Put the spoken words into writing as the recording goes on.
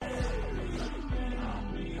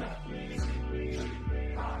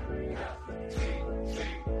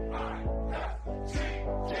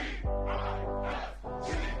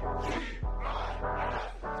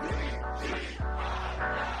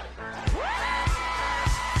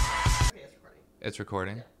It's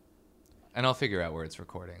recording? And I'll figure out where it's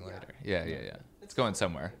recording later. Yeah. It's going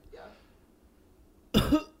somewhere.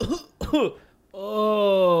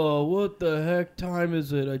 Oh, what the heck time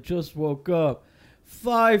is it? I just woke up.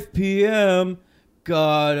 5 p.m.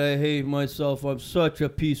 God, I hate myself. I'm such a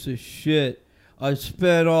piece of shit. I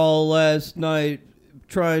spent all last night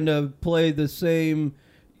trying to play the same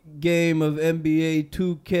game of NBA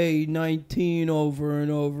 2K19 over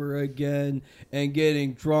and over again and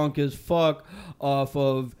getting drunk as fuck off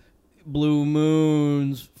of Blue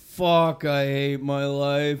Moons. Fuck, I hate my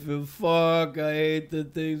life, and fuck, I hate the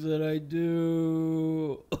things that I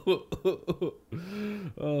do.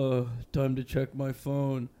 Time to check my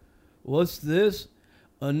phone. What's this?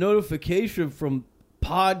 A notification from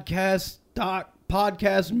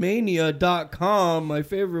podcastmania.com, my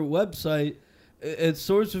favorite website. It's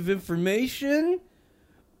source of information?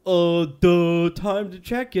 Time to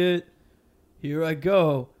check it. Here I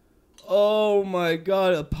go. Oh my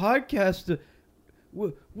god, a podcast.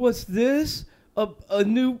 What's this? A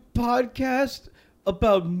new podcast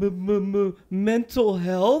about mental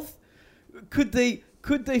health? Could they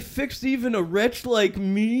fix even a wretch like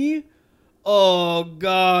me? Oh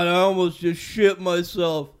god, I almost just shit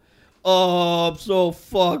myself. Oh, I'm so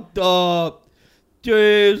fucked up.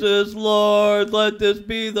 Jesus Lord, let this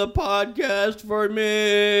be the podcast for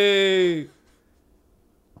me.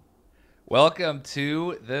 Welcome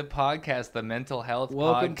to the podcast, the Mental Health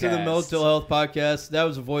Welcome Podcast. to the Mental Health Podcast. That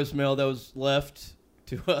was a voicemail that was left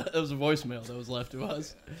to that was a voicemail that was left to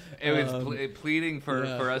us. It was pleading for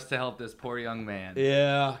us to help this poor young man.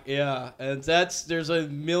 Yeah, and there's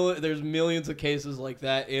millions of cases like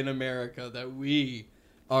that in America that we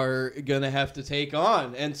are gonna have to take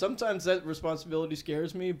on, and sometimes that responsibility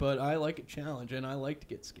scares me, but I like a challenge and I like to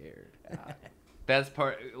get scared. That's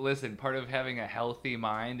part of having a healthy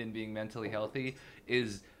mind and being mentally healthy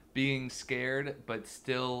is being scared but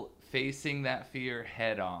still facing that fear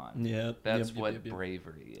head on. Yeah, That's what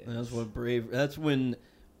bravery is. That's when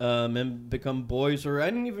men become boys, or I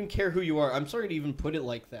don't even care who you are. I'm sorry to even put it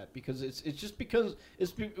like that, because it's just because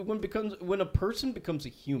when a person becomes a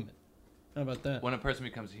human. How about that? When a person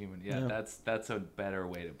becomes a human, that's a better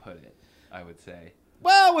way to put it, I would say.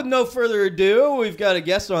 Well, with no further ado, we've got a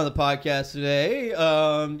guest on the podcast today.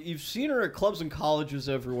 You've seen her at clubs and colleges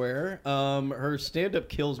everywhere. Her stand-up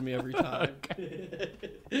kills me every time.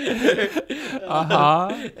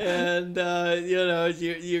 And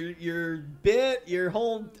your bit, your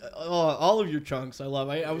whole, all of your chunks, I love.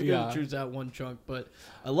 I was going to choose out one chunk, but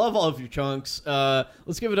I love all of your chunks.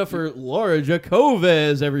 Let's give it up for Laura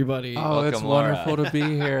Jacoves, everybody. Oh, Welcome, it's Laura. wonderful to be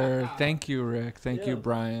here. Thank you, Rick. Thank you,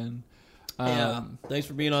 Brian. Thanks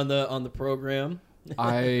for being on the program.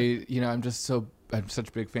 I'm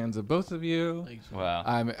such big fans of both of you. Thanks.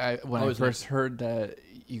 Wow. When I first heard that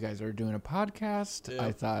you guys are doing a podcast,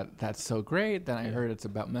 I thought that's so great. Then I heard it's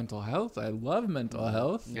about mental health. I love mental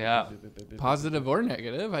health. Yeah. Positive or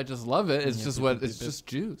negative, I just love it. It's just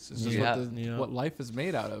juice. It's just what life is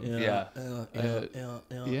made out of. Yeah.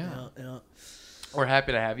 We're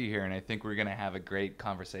happy to have you here, and I think we're going to have a great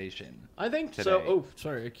conversation. I think today. so. Oh,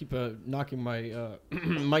 sorry. I keep knocking my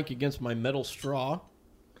mic against my metal straw.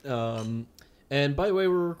 And by the way,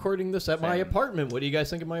 we're recording this at my apartment. What do you guys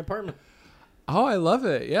think of my apartment? Oh, I love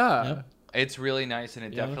it. Yeah. Yep. It's really nice, and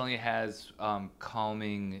it definitely has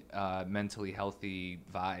calming, mentally healthy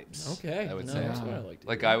vibes. Okay. I would say. That's what I like to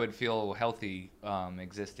Like, hear. I would feel healthy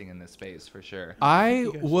existing in this space, for sure. I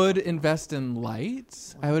would invest in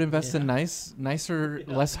lights. I would invest in nicer,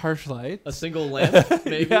 less harsh lights. A single lamp,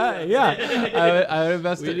 maybe? Yeah. I would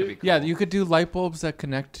invest in. Cool. Yeah, you could do light bulbs that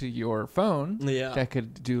connect to your phone. Yeah. That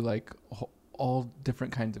could do like all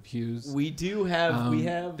different kinds of hues. We do have. We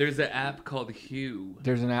have. There's an app called Hue.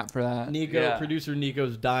 There's an app for that. Producer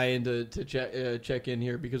Nico's dying to check in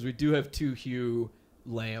here, because we do have two Hue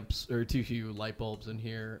lamps, or two Hue light bulbs in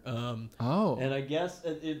here. And I guess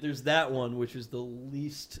there's that one, which is the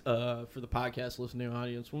least for the podcast listening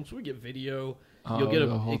audience. Once we get video, you'll get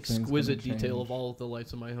an exquisite detail of all of the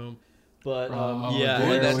lights in my home. But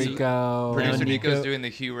there we go. Producer Nico's doing the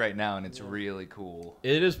Hue right now, and it's really cool.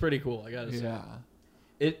 It is pretty cool, I gotta say. Yeah.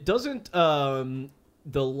 It doesn't. The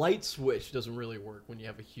light switch doesn't really work when you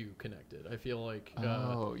have a Hue connected. I feel like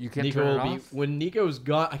you can't Nico turn it will off? when Nico's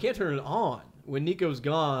gone. I can't turn it on. When Nico's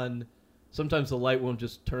gone, sometimes the light won't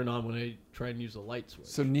just turn on when I try and use the light switch.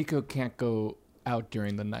 So Nico can't go out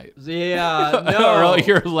during the night. Yeah, no. Or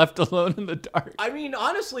you're left alone in the dark. I mean,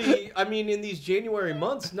 honestly, in these January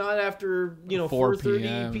months, not after 4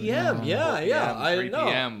 4:30 p.m. Yeah. 3 I know.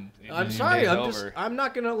 p.m. I'm sorry. I'm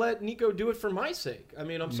not gonna let Nico do it for my sake.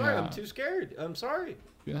 I'm sorry. I'm too scared. I'm sorry.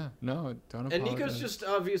 Yeah, no, don't apologize. And Nico's just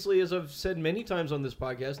obviously, as I've said many times on this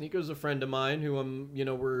podcast, Nico's a friend of mine who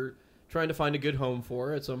we're trying to find a good home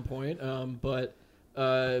for at some point. But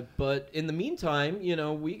in the meantime,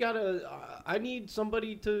 we gotta. I need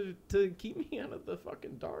somebody to keep me out of the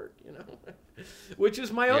fucking dark, which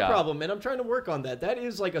is my own problem, and I'm trying to work on that. That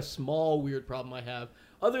is like a small weird problem I have.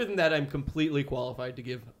 Other than that, I'm completely qualified to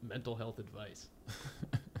give mental health advice.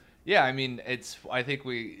 Yeah, I mean, I think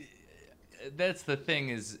that's the thing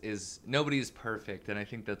is nobody's perfect, and I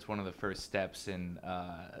think that's one of the first steps in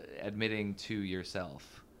admitting to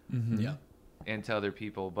yourself. Mm-hmm. Yeah. And to other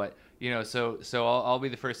people, but so I'll be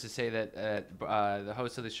the first to say that the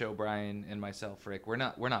host of the show, Brian, and myself, Rick, we're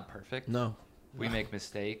not perfect. No, we make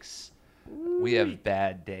mistakes. We have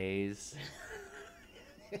bad days.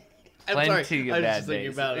 I'm Plenty sorry. of I was bad just thinking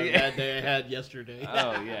days. about a bad day I had yesterday.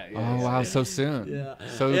 Oh yeah. Oh wow, so soon. Yeah.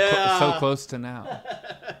 So close to now.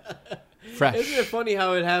 Fresh. Isn't it funny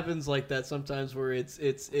how it happens like that sometimes, where it's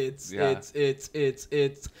a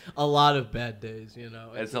lot of bad days,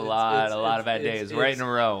 It's a lot of bad days right in a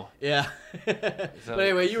row. Yeah. So, but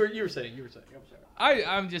anyway, you were saying. I'm sorry.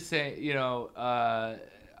 I'm just saying,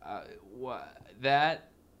 that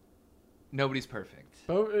nobody's perfect.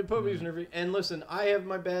 Poby's nervy. And listen, I have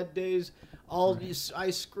my bad days. I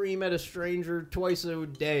scream at a stranger twice a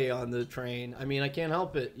day on the train. I mean, I can't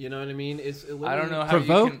help it. You know what I mean? I don't know how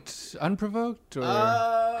provoked, unprovoked, or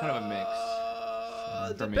kind of a mix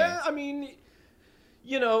for me. I mean,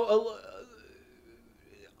 if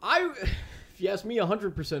you ask me,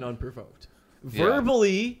 100% unprovoked. Yeah.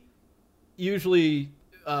 Verbally, usually,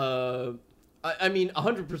 I mean,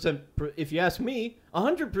 100%. If you ask me,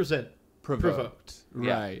 100% provoked.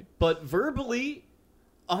 Right. But verbally,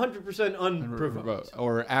 100% unprovoked.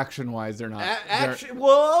 Or action-wise, they're not.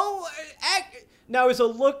 Now is a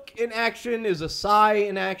look in action, is a sigh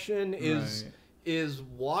in action, is Right. is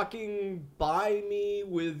walking by me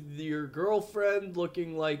with your girlfriend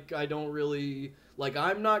looking like I don't really, like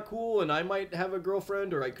I'm not cool and I might have a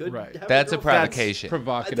girlfriend or I could Right. have That's a a girlfriend. provocation.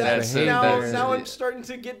 Provocative That's behavior. now I'm starting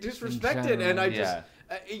to get disrespected, and I just Yeah.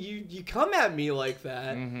 you come at me like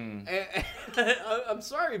that. Mhm. And I'm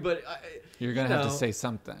sorry, but You're gonna have to say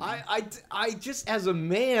something. I just, as a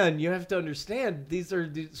man, you have to understand these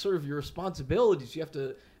are sort of your responsibilities. You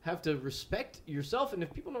have to respect yourself, and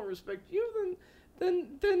if people don't respect you,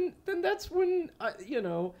 then that's when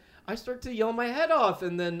I start to yell my head off,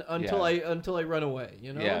 and then until I run away,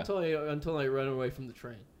 until I run away from the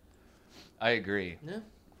train. I agree.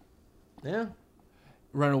 Yeah.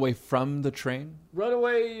 Run away from the train? Run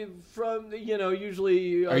away from,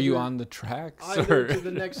 usually. Are you on the tracks? Either Or? to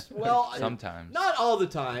the next. Well, Sometimes. not all the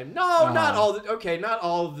time. No, not all the. Okay, not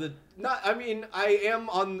all of the. Not. I mean, I am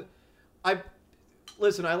on.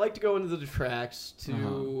 Listen. I like to go into the tracks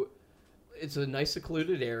to. It's a nice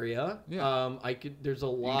secluded area. Yeah. There's a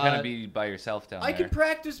You lot. can kind of be by yourself down there. I can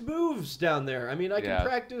practice moves down there. I mean, I can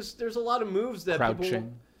practice. There's a lot of moves that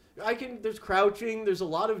Crouching. people. There's crouching. There's a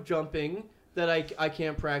lot of jumping that I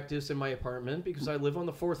can't practice in my apartment because I live on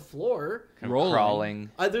the 4th floor. Kind of crawling.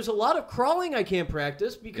 There's a lot of crawling I can't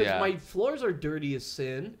practice because Yeah. my floors are dirty as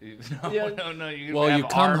sin. No. You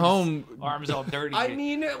come home. Arms all dirty. I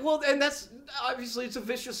mean, well, and that's obviously it's a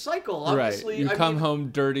vicious cycle. Obviously, Right. You come home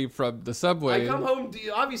dirty from the subway. I come home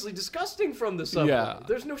obviously disgusting from the subway. Yeah.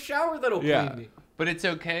 There's no shower that'll clean me. But it's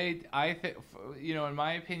okay. I think, in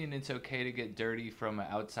my opinion, it's okay to get dirty from an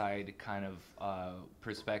outside kind of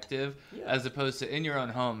perspective, as opposed to in your own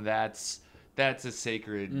home. That's a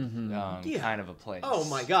sacred kind of a place. Oh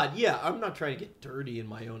my God, yeah. I'm not trying to get dirty in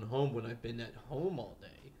my own home when I've been at home all day.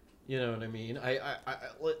 You know what I mean?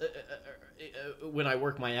 When I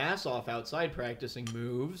work my ass off outside practicing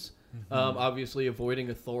moves, obviously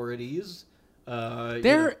avoiding authorities.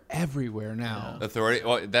 They're everywhere now. Authority.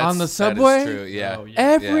 Well, on the subway. That is true. Yeah. Oh, yeah.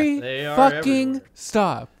 Every They are fucking everywhere.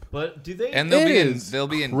 stop. But do they? And they'll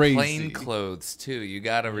be in crazy. plain clothes too. You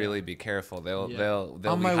gotta really be careful. They'll On be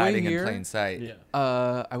my way hiding here, in plain sight.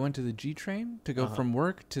 Yeah. I went to the G train to go from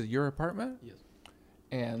work to your apartment. Yes.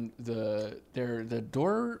 And the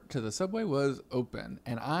door to the subway was open.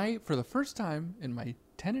 And I, for the first time in my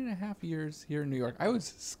 10.5 years here in New York, I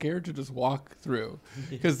was scared to just walk through.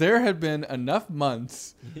 Because there had been enough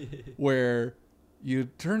months where you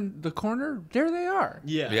turn the corner, there they are.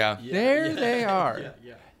 Yeah. There they are.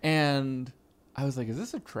 Yeah. And I was like, is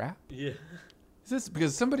this a trap? Yeah. Is this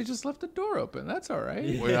because somebody just left the door open? That's all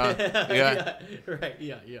right. We're not- yeah. Right.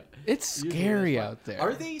 Yeah. It's Usually scary that's fine. out there.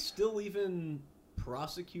 Are they still even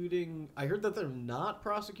prosecuting? I heard that they're not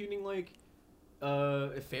prosecuting like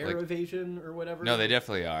fare evasion or whatever. No, they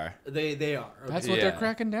definitely are. They are. Okay. That's what they're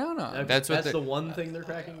cracking down on. Okay, That's the one thing they're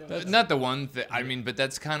cracking down on. Not the one thing. I mean, but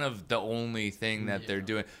that's kind of the only thing that they're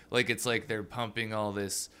doing. Like, it's like they're pumping all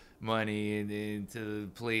this money into the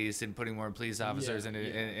police and putting more police officers in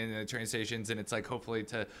the train stations, and it's like hopefully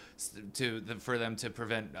for them to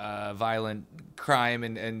prevent violent crime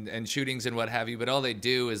and shootings and what have you. But all they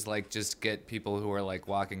do is like just get people who are like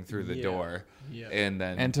walking through the door,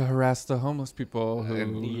 and to harass the homeless people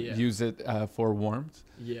who use it for warmth.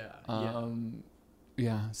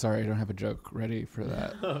 Yeah, sorry, I don't have a joke ready for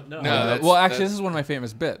that. No. Well, actually, this is one of my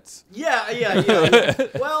famous bits. Yeah.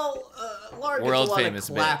 Well, Laura gets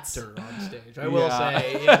a lot of clapter on stage. I will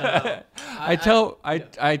say. You know,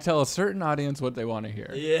 I tell a certain audience what they want to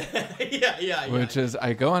hear. Yeah. Which is,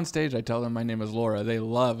 I go on stage, I tell them my name is Laura. They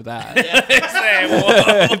love that.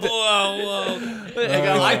 Whoa. They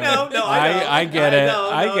go, I know. No, I get it.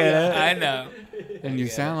 I know. And you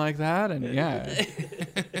sound like that, and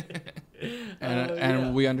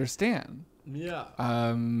and we understand. Yeah.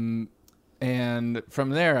 And from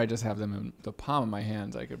there, I just have them in the palm of my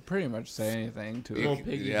hands. I could pretty much say anything to Little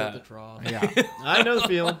piggies at the trough. Yeah. I know the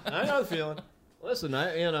feeling. Listen,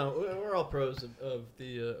 we're all pros of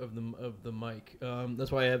the mic.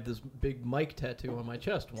 That's why I have this big mic tattoo on my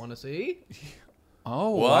chest. Want to see?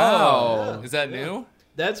 Oh wow! Yeah. Is that new?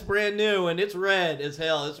 That's brand new, and it's red as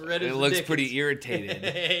hell. It's red as it the looks dick. pretty irritated.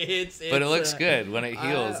 But it looks good. When it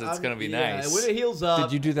heals, it's going to be nice. When it heals up.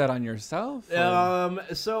 Did you do that on yourself?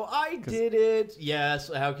 So I did it.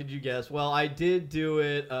 Yes. How could you guess? Well, I did do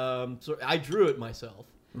it. So I drew it myself.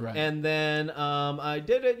 Right. And then I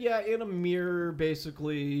did it, in a mirror,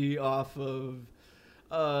 basically off of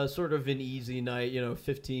sort of an easy night,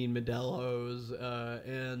 15 Modelo's,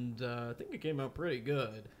 and I think it came out pretty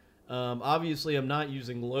good. Obviously, I'm not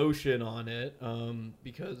using lotion on it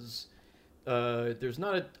because there's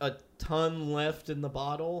not a ton left in the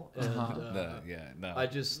bottle. And, no. I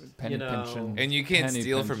just, pension. And you can't Penny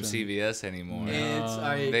steal from pension. CVS anymore.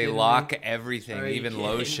 They lock everything, even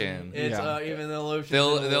lotion. Even the lotion.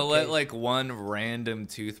 They'll let like one random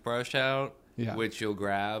toothbrush out. Yeah. Which you'll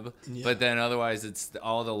grab, but then otherwise it's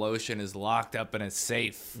all the lotion is locked up in a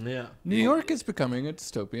safe. Yeah, New York is becoming a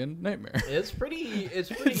dystopian nightmare. It's pretty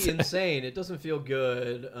insane. It doesn't feel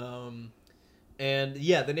good. And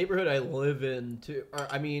the neighborhood I live in too.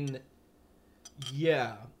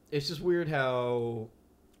 It's just weird how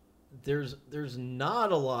there's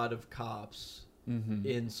not a lot of cops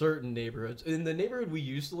in certain neighborhoods. In the neighborhood we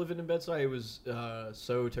used to live in Bed-Stuy, it was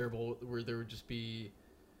so terrible where there would just be.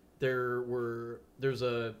 There's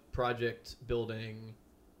a project building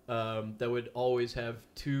that would always have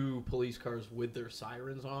 2 police cars with their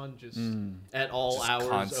sirens on at all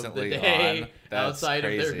hours of the day outside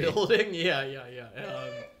of their building.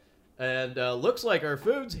 And looks like our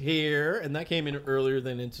food's here, and that came in earlier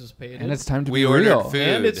than anticipated. And it's time to be real. Ordered food.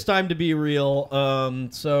 And it's time to be real.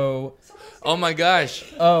 So. Oh my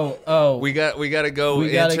gosh! Oh! We got to go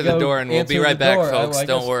answer the door, and we'll be right back, folks.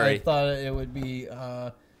 Don't worry. I thought it would be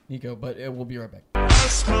Nico, but we'll be right back. I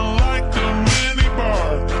smell like a mini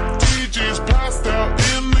bar. DJ's passed out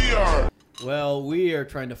in the yard. Well, we are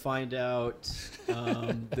trying to find out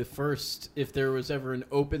if there was ever an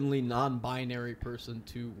openly non-binary person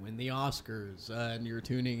to win the Oscars, and you're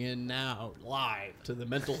tuning in now live to the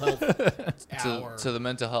Mental Health Hour. To the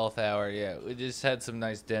Mental Health Hour, yeah. We just had some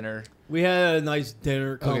nice dinner. We had a nice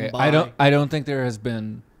dinner come by. I don't think there has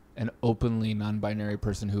been an openly non-binary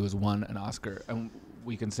person who has won an Oscar. And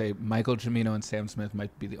we can say Michael Cimino and Sam Smith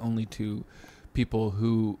might be the only 2 people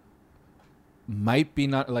who might be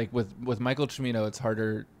not like with Michael Cimino. It's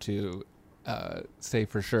harder to say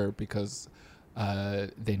for sure because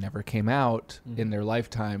they never came out in their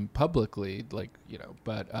lifetime publicly, but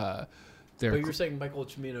you're saying Michael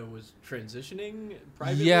Cimino was transitioning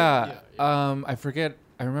privately? I forget.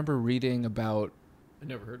 I remember reading about. I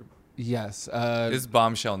never heard of it. Yes, this is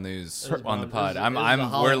bombshell news on the pod.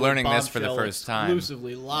 We're learning this for the first time.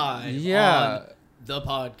 Exclusively live on the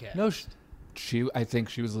podcast. No, I think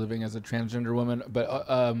she was living as a transgender woman, but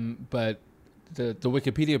the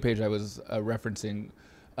Wikipedia page I was referencing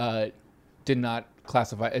did not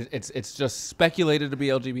classify. It's just speculated to be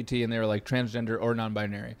LGBT, and they were like transgender or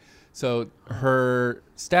non-binary. So her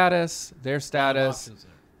status, their status,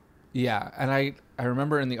 and I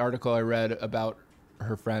remember in the article I read about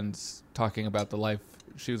her friends talking about the life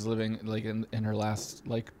she was living like in her last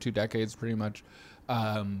 2 decades pretty much.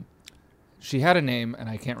 She had a name and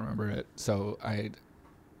I can't remember it, so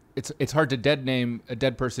it's hard to name a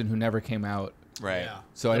dead person who never came out, right?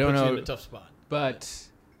 So I don't know. You in a tough spot. But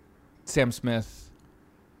Sam Smith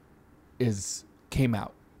came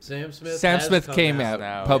out Sam Smith. Sam has Smith come came out. out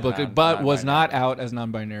Now publicly, but was not non-binary. out as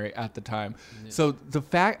non-binary at the time. So the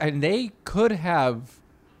fact, and they could have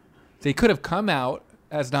come out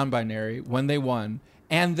as non-binary when they won,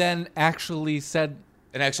 and then actually said,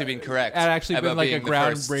 And actually being correct. had actually been about like a being the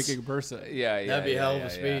first- groundbreaking person. Yeah, That'd be a hell of a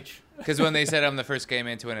speech. Because when they said I'm the first gay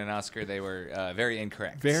man to win an Oscar, they were very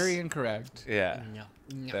incorrect. Very incorrect. Yeah.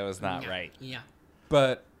 Yeah. That was not right. Yeah.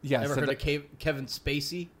 But yeah, Ever so heard of Kevin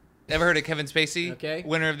Spacey? Ever heard of Kevin Spacey? Okay.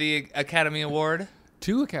 Winner of the Academy Award.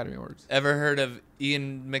 2 Academy Awards. Ever heard of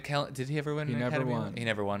Ian McKellen? Did he ever win He an never Academy won. Award? He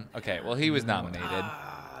never won. Okay, well, he was nominated.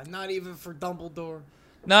 Not even for Dumbledore.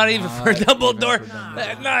 Not even for Not Dumbledore. even for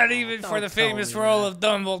Dumbledore. Not even for the Don't tell famous me role that. of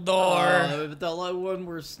Dumbledore. But that one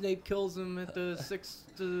where Snape kills him at the sixth.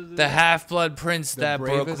 The Half-Blood Prince The that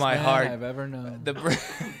broke bravest my man heart. I've ever known. The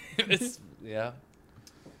bravest. Yeah.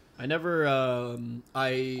 I never.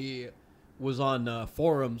 I was on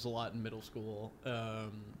forums a lot in middle school.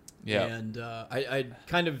 Yeah. And I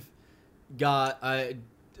kind of I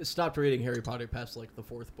stopped reading Harry Potter past like the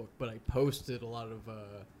 4th book, but I posted a lot of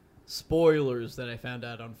spoilers that I found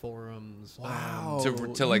out on forums. Wow.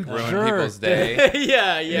 To like You ruin jerk. people's day.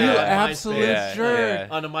 yeah. You on absolute MySpace. Yeah, jerk.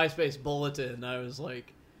 yeah. On a MySpace bulletin, I was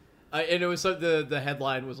like, and it was the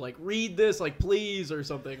headline was like, "Read this, like please," or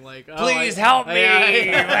something like, oh, Please help me.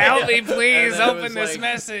 Help me, please. And then it Open was this like,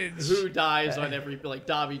 message. Who dies on every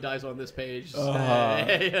Dobby dies on this page? Uh-huh.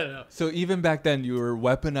 You know. So even back then, you were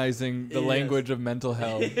weaponizing the Yes. language of mental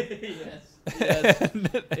health.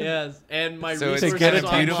 yes. And my So it's To resources get kind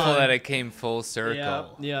of beautiful online- that it came full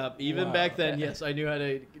circle. Yeah. Even Wow. back then, yes, I knew how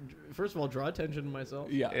to. First of all, draw attention to myself.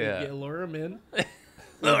 Yeah. Lure them in.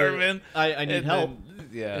 Lure 'em in. I need And help. then-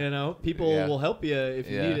 yeah. You know, people Yeah. will help you if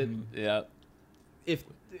you Yeah. need it. Yeah. If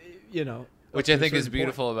you know, Which up I to a think is certain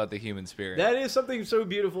beautiful about the human spirit. point. That is something so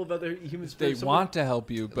beautiful about the human They spirit. Someone- want to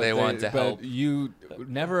help you, but They want to but help. you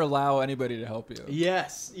never allow anybody to help you.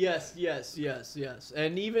 Yes.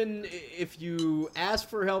 And even if you ask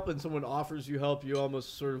for help and someone offers you help, you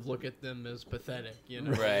almost sort of look at them as pathetic, you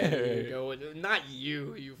know? Right. You go, not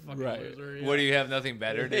you fucking Right. loser. you What do know? you have nothing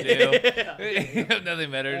better to do? Yeah. You have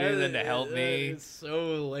nothing better to do than to help me. It's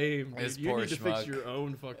so lame. This Dude. You poor need to fix schmuck. your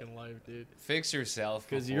own fucking life, dude. Fix yourself.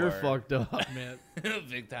 Because you're before- fucked up, man.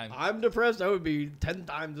 Big time. I'm depressed. I would be 10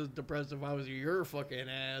 times as depressed if I was your fucking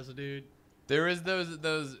ass, dude. There is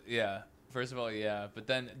those yeah. First of all, yeah, but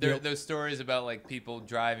then there are Yep. those stories about like people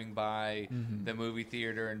driving by the movie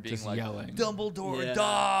theater and being Just like, yelling. "Dumbledore Yeah.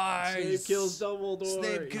 dies! Snape kills Dumbledore.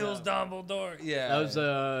 Snape kills Yeah. Dumbledore!" Yeah, That was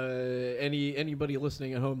anybody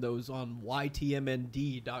listening at home that was on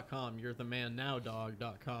ytmnd.com. You're the man now,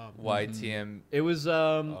 dog.com. YTM. It was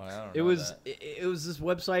I don't it know was that. it was this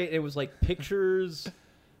website. It was like pictures.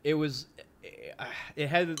 It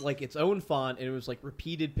had like its own font, and it was like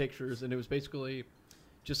repeated pictures, and it was basically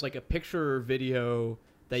just like a picture or video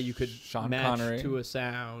that you could Sean match Connery. to a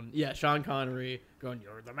sound. Yeah, Sean Connery going,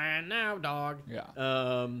 "You're the man now, dog." Yeah.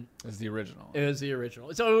 It's the original. It was the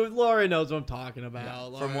original. So Laura knows what I'm talking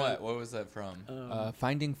about. From Laura- what? What was that from?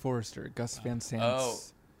 Finding Forrester, Gus Van Sant, Oh.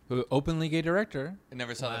 who openly gay director, I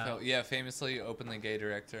never saw the Wow. film. Yeah, famously openly gay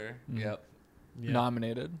director. Yep, Yeah.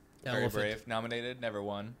 nominated, very Elephant. brave. Nominated, never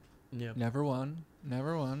won. Yeah. never won.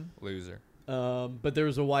 Loser. But there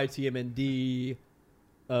was a YTMND,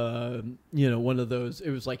 one of those. It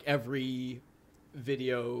was like every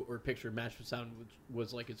video or picture matched with sound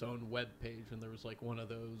was like its own web page, and there was like one of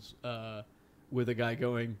those with a guy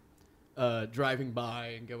going, driving by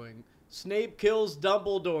and going, "Snape kills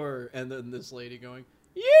Dumbledore," and then this lady going,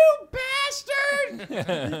 "You bastard!"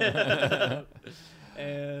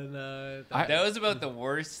 And That was about the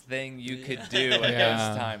worst thing you could do at Yeah.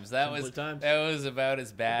 those times. That Simpler was times. that was about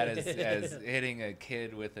as bad as hitting a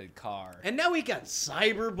kid with a car. and now we got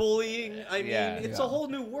cyberbullying. I mean, Yeah. it's Yeah. a whole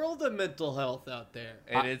new world of mental health out there.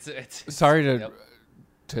 And it's Sorry to Yep.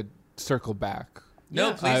 to circle back. No,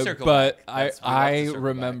 Yeah. please circle but back. We love to I circle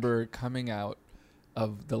remember coming out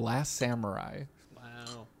of The Last Samurai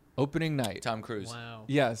Wow. opening back. night. Tom Cruise. Wow.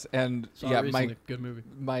 Yes, and Saw yeah, it recently. Good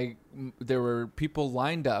movie. there were people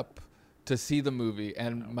lined up to see the movie,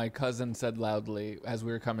 and my cousin said loudly as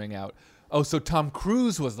we were coming out, "Oh, so Tom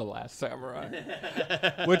Cruise was the last samurai,"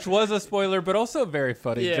 which was a spoiler, but also a very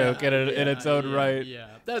funny joke in its own right. Yeah,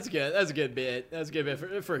 that's good. That's a good bit. That's a good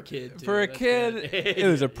bit for a kid. Too. For a That's kid, good. it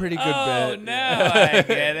was a pretty good Oh, bit. now I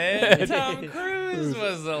get it. Tom Cruise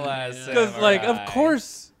was the last Because, like, samurai.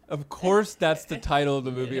 of course, that's the title of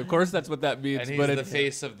the movie. Of course, that's what that means. And he's but the it's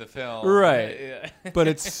face of the film. Right. Yeah. but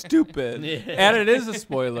it's stupid, Yeah. and it is a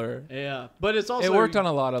spoiler. Yeah, but it's also It worked on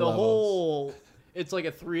a lot of the levels. whole. It's like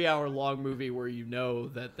a 3-hour long movie where you know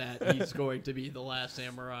that he's going to be the last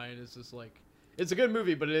samurai, and it's just like It's a good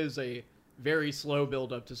movie, but it is a very slow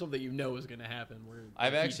build up to something you know is going to happen. Where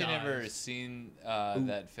I've he actually dies. never seen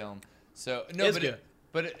that film. So no, It's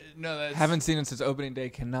but good. No, that's Haven't seen it since opening day.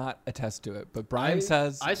 Cannot attest to it. But Brian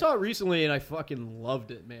says I saw it recently and I fucking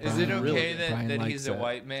loved it, man. Is it Brian okay really- that, Brian that likes he's a it.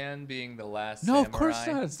 white man being the last no, samurai? of course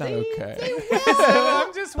not. It's not okay.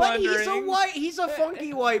 I'm just But wondering. he's a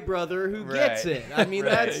funky white brother who gets Right. it. I mean,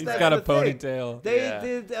 Right. that's He's that's got a the thing. ponytail. They Yeah.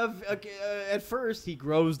 did at first he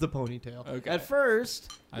grows the ponytail. Okay. At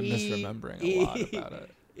first, I'm he- misremembering he- a lot about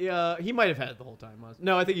it. Yeah, he might have had it the whole time.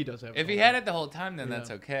 No, I think he does have it. If the he whole had time. it the whole time, then that's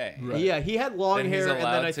okay. Right. Yeah, he had long Then hair, he's and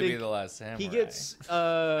allowed then I to be think the last samurai.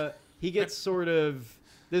 he gets sort of.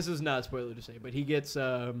 This is not a spoiler to say, but he gets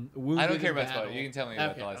wounded. I don't care in about battle. spoilers. You can tell me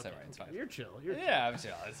about Okay, the last okay, samurai. It's okay. fine. You're chill. You're chill. Yeah, I'm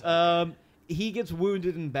sure. It's okay. He gets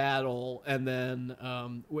wounded in battle, and then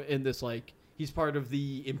in this he's part of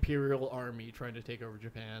the Imperial Army trying to take over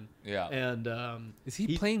Japan. Yeah. And Is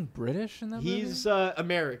he playing British in that movie? he's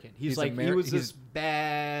American. He's like he was this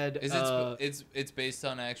bad. Is it's based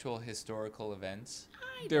on actual historical events?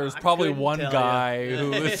 There's I probably couldn't one tell guy ya.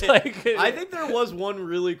 who was like. I think there was one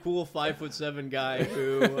really cool 5'7" guy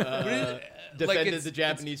who defended the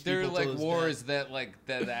Japanese There are people. till like his wars death.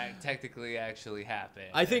 that technically actually happen.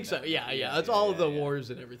 I think so. Yeah. That's all of the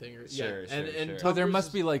wars and everything. Sure, and sure. So there Tom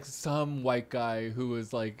must Cruise be like some white guy who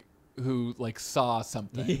was like who saw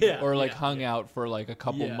something Yeah, or like yeah, hung out for like a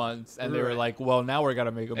couple Yeah. months and they were Right. like, well, now we're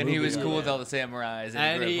gonna make a movie. And he was on cool it. with all the samurais.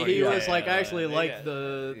 And grew up he like, was yeah, like, yeah, I actually yeah, like yeah.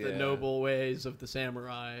 the Yeah. noble ways of the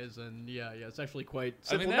samurais, and it's actually quite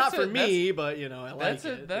I mean, simple. that's Not for a- me, but I like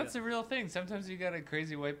it. That's a real thing. Sometimes you got a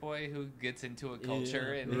crazy white boy who gets into a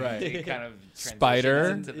culture Yeah. and Right. he kind of Spider.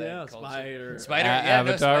 transitions into that Yeah, culture. Spider. Yeah, no,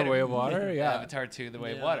 Avatar, Spider. Way of Water, yeah. Avatar 2, The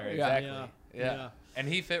Way of Yeah. Water, Yeah. exactly. Yeah. Yeah. And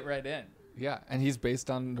he fit right in. Yeah, and he's based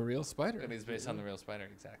on the real Spider. And he's based on the real Spider,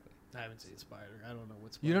 exactly. I haven't seen Spider. I don't know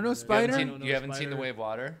what Spider. You don't know is. Spider? You haven't seen The Way of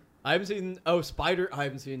Water? I haven't seen Spider. I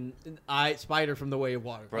haven't seen Spider from The Way of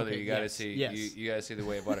Water. Brother, Okay, you gotta yes, see. Yes. You gotta see The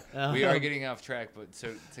Way of Water. We are getting off track, but to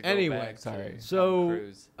go Anyway, back to sorry. Tom So,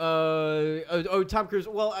 Cruise. Tom Cruise.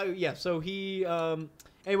 Well, yeah. So he,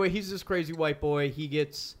 anyway, he's this crazy white boy. He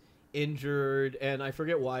gets injured, and I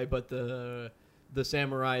forget why, but the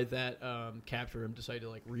samurai that capture him decide to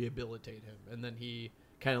like rehabilitate him, and then he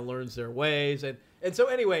kind of learns their ways, and so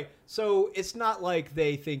anyway, so it's not like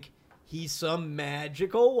they think he's some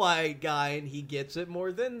magical white guy and he gets it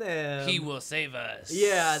more than them. He will save us.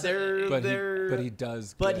 Yeah, But he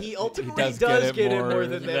does. But get- he ultimately does get it more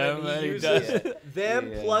than them. And he uses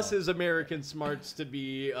them plus his American smarts to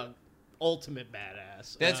be an ultimate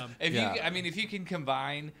badass. That's Yeah. if you can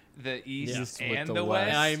combine the East Yeah. With and the the West.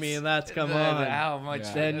 West. I mean, that's come then on. how much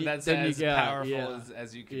Yeah. Then you- that's then you as got- powerful yeah.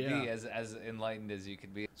 as you could Yeah. be, as enlightened as you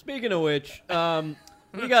could be. Speaking of which,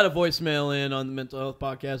 we got a voicemail in on the Mental Health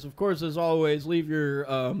Podcast. Of course, as always, leave your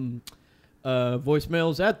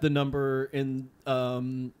voicemails at the number in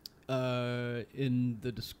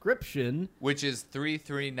the description. Which is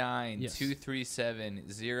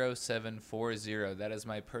 339-237-0740. That is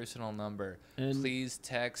my personal number. And- Please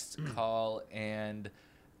text, call, and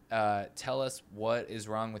tell us what is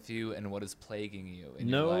wrong with you and what is plaguing you in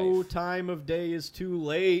your No life. time of day is too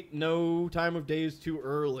late. No time of day is too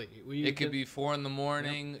early. It could be 4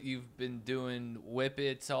 a.m. You've been doing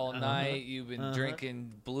whippets all night. You've been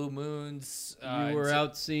drinking Blue Moons. You were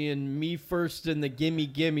out seeing Me First in the Gimme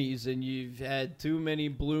Gimmes, and you've had too many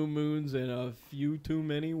Blue Moons and a few too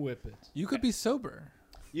many whippets. You could be sober.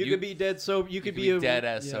 You could be dead sober. You could be be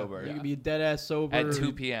dead-ass sober. You could be dead ass sober at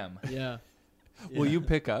 2 p.m. Yeah. Will you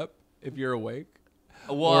pick up if you're awake?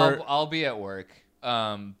 Well, Or- I'll be at work,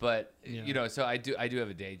 but Yeah. so I do have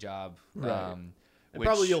a day job. Right. And Which-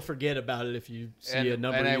 probably you'll forget about it if you see a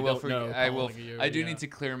number and I you will don't know. I will. calling you, I do yeah. need to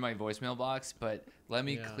clear my voicemail box, but let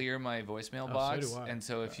me Yeah. clear my voicemail so box. do I. And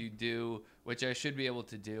so if you do, which I should be able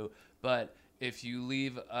to do, but if you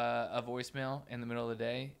leave a voicemail in the middle of the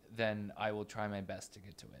day, then I will try my best to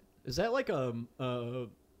get to it. Is that like a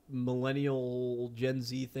millennial Gen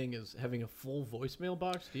Z thing? Is having a full voicemail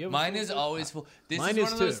box? Do you have? Mine is always full. This Mine is is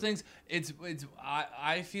one of those too. things.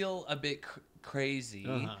 I feel a bit crazy.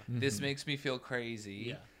 Uh-huh. This makes me feel crazy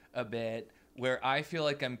Yeah. a bit, where I feel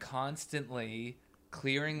like I'm constantly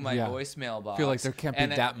clearing my Yeah. voicemail box. I feel like there can't be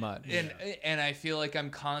and that much. And I feel like I'm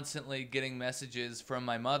constantly getting messages from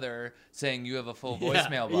my mother saying you have a full Yeah.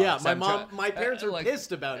 voicemail box. Yeah, my I'm mom, try- my parents are like-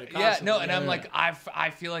 pissed about it. Yeah, Constantly. no, and I'm like, I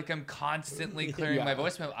feel like I'm constantly clearing my Yeah.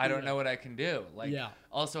 voicemail. I don't know what I can do. Like, Yeah.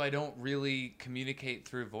 also, I don't really communicate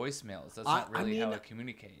through voicemails. That's I- not I really how mean, I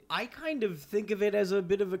communicate. I kind of think of it as a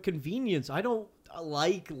bit of a convenience. I don't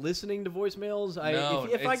like listening to voicemails. No,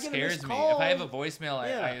 if I it get a scares missed me. call, If I have a voicemail,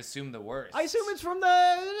 Yeah. I assume the worst. I assume it's from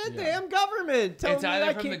the damn government telling It's me either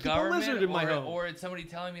I from can't the keep a lizard government in my home. or it's somebody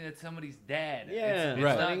telling me that somebody's dead. Yeah. It's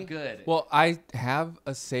Right. not good. Well, I have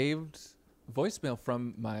a saved voicemail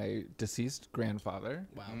from my deceased grandfather.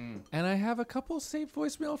 Wow. And I have a couple saved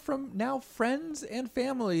voicemail from now friends and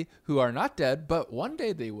family who are not dead, but one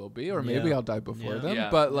day they will be, or maybe Yeah. I'll die before Yeah. them. Yeah.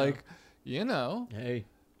 But Yeah. like, you know, Hey.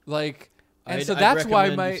 like, and I'd so that's why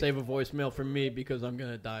recommend my you save a voicemail from me because I'm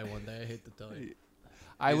gonna die one day. I hate to tell you.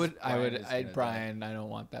 Brian is gonna die. Brian, I don't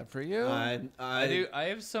want that for you. I do. I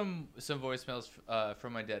have some voicemails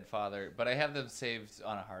from my dead father, but I have them saved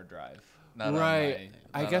on a hard drive. Not Right.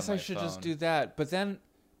 On I guess on I my should just phone. do that.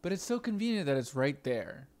 But it's so convenient that it's right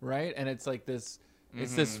there, right? And it's like this.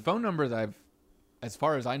 It's this phone number that I've, as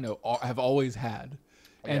far as I know, have always had,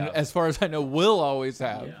 and Yeah. as far as I know, will always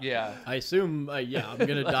have. Yeah. I assume, I'm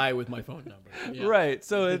gonna die with my phone number. Yeah. Right.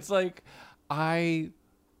 So it's like,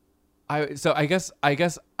 so I guess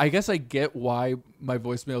I get why my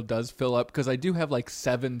voicemail does fill up, because I do have like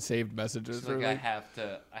 7 saved messages. It's or like like-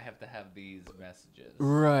 I have to have these messages.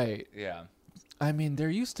 Right. Yeah. I mean, there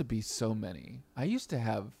used to be so many. I used to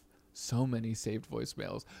have so many saved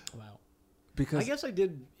voicemails Wow. because I guess I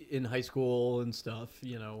did in high school and stuff.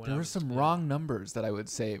 When there I were was, some wrong numbers that I would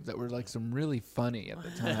save that were like some really funny at the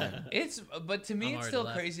time. But to me, I'm it's already still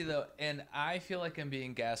left. crazy though, and I feel like I'm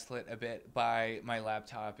being gaslit a bit by my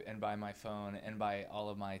laptop and by my phone and by all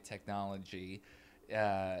of my technology.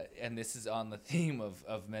 And this is on the theme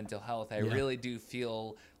of mental health. I really do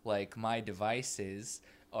feel like my devices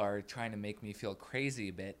are trying to make me feel crazy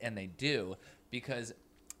a bit, and they do, because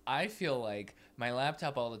I feel like my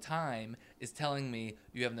laptop all the time is telling me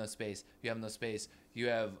you have no space, you have no space, you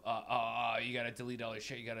have you gotta delete all your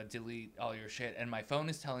shit, you gotta delete all your shit, and my phone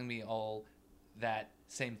is telling me all that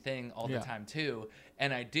same thing all the time too.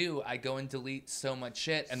 And I go and delete so much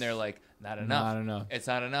shit, and they're like, not enough. Not enough. It's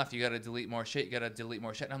not enough. You gotta delete more shit. You gotta delete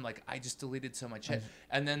more shit. And I'm like, I just deleted so much shit.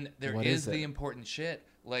 And then there What is is the it? important shit,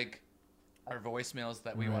 like our voicemails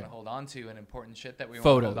that we want to hold on to, and important shit that we want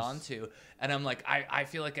Photos. to hold on to. And I'm like, I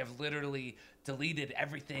feel like I've literally deleted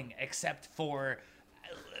everything except for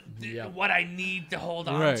what I need to hold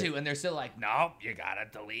on Right. to. And they're still like, no, you gotta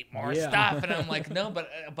delete more Yeah. stuff. And I'm like, no, but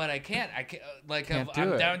I can't. I can't. Like Can't do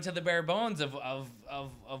I'm it. down to the bare bones of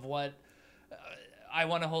what I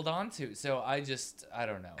want to hold on to. So I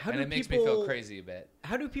don't know. How and do it makes me feel people- crazy a bit.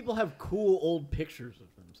 How do people have cool old pictures of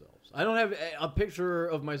themselves? I don't have a picture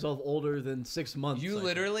of myself older than 6 months. You I think.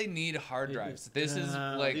 literally need hard drives. This is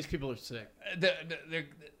like these people are sick. they're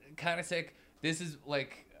kind of sick. This is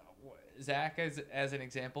like Zach as an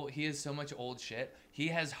example. He has so much old shit. He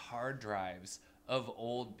has hard drives of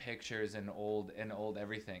old pictures and old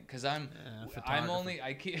everything. Cause I'm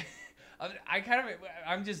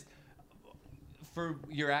just for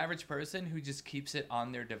your average person who just keeps it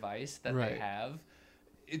on their device that Right. they have.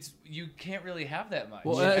 You can't really have that much.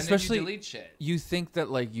 Well, and especially then you delete shit. You think that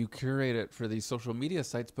like you curate it for these social media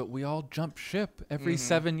sites, but we all jump ship every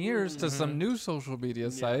 7 years to some new social media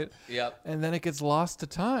site, Yep. and then it gets lost to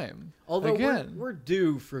time. Although again, we're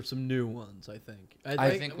due for some new ones, I think.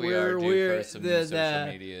 I think we are due for some new social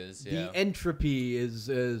medias. Yeah. The entropy is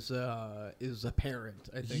apparent.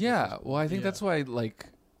 I think. yeah. Well, I think Yeah. that's why like.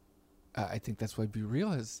 I think that's why Be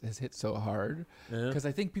Real has hit so hard, Yeah. because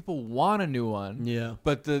I think people want a new one. Yeah.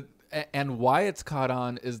 But and why it's caught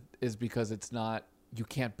on is because it's not, you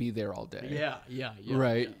can't be there all day. Yeah.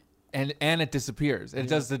 Right. yeah. And it disappears. It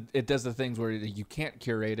does the things where you can't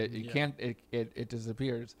curate it. You can't. It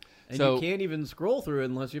disappears. And so you can't even scroll through it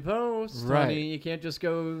unless you post. Right. Honey. You can't just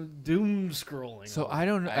go doom scrolling. so all I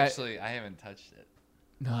don't know. Actually, I haven't touched it.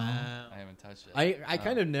 No. Wow. I haven't touched it. I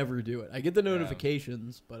kind of never do it. I get the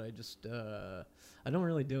notifications, but I just I don't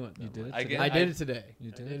really do it. You did it I today? get- I did it today.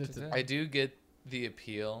 You I did it today? I do get the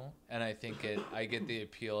appeal, and I think I get the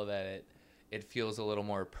appeal that it feels a little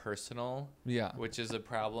more personal, Yeah. which is a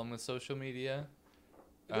problem with social media.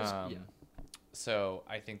 It is- So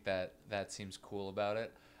I think that seems cool about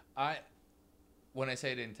it. When I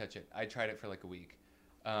say I didn't touch it, I tried it for like a week.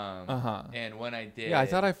 And when I did, Yeah, I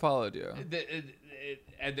thought I followed you.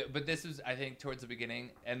 But this was, I think, towards the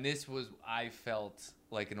beginning, and this was, I felt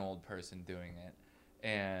like an old person doing it,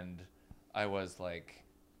 and I was like,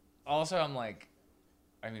 also I'm like,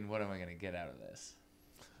 I mean, what am I gonna get out of this?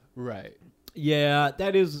 Right. Yeah,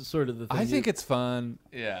 that is sort of the thing. I think it's fun.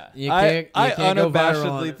 Yeah, you I can't go viral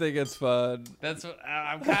on unabashedly it. think it's fun. that's what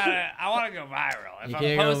I'm kind of. I want to go viral. You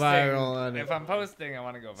can't go viral on it. If I'm posting, I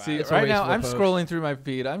want to go viral. See, It's a right now wasteful I'm post. scrolling through my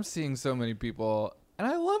feed. I'm seeing so many people,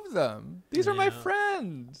 and I love them. These are my Yeah.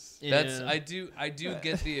 friends. That's Yeah. I do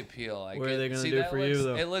get the appeal. What are they gonna do for you,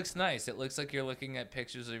 though? It looks nice. It looks like you're looking at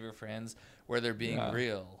pictures of your friends where they're being Yeah.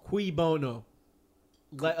 real. Cui bono.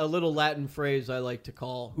 A little Latin phrase I like to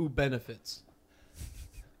call who benefits.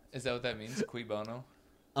 Is that what that means? Cui bono?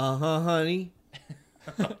 Honey.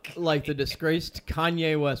 Like the disgraced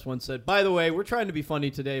Kanye West once said. By the way, we're trying to be funny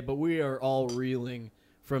today, but we are all reeling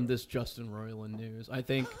from this Justin Roiland news. I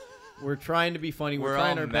think we're trying to be funny. We're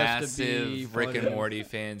trying all our best to be massive Rick and funny. Morty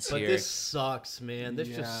fans But here. this sucks, man. This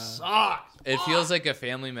Yeah. just sucks. It feels like a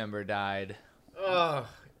family member died. Ugh.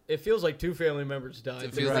 It feels like two family members died.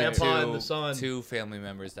 It The feels like grandpa and the son. two family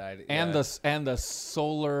members died. And yeah. the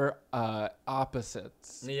solar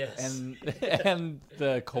opposites. Yes. And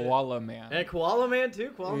the koala man. And Koala Man too.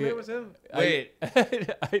 Koala Man was him. Wait,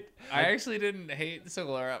 I I actually didn't hate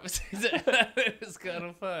Solar Opposites. It was kind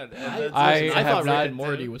of fun. And I I have thought not- Rick and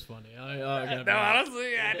Morty was funny. no,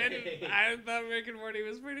 honestly, I didn't. I thought Rick and Morty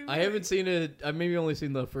was pretty funny. I haven't seen it. I've maybe only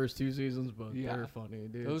seen the first two seasons, but Yeah. they're funny,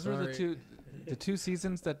 dude. Those were Sorry. the two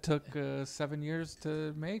seasons that took 7 years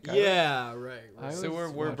to make. Yeah, right. I So was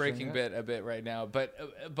we're watching breaking it. a bit right now, but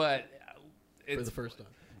it's For the first time.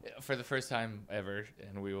 for the first time ever,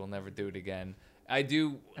 and we will never do it again. I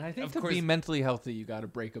do. And I think of to course, be mentally healthy, you got to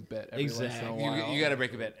break a bit every once in a Exactly. while. you got to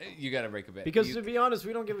break a bit. You got to break a bit Because You- to be honest,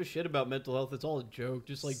 we don't give a shit about mental health. It's all a joke.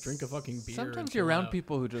 Just like drink a fucking beer. Sometimes and you're chill around out.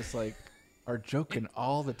 people who just like are joking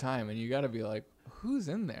all the time, and you got to be like, who's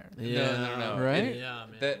in there? Yeah, No. Right? Yeah,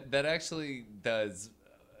 man. that actually does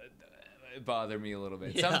bother me a little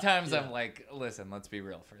bit. Yeah, Sometimes yeah. I'm like, listen, let's be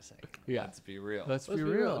real for a second. Yeah. Let's be real. Let's be Let's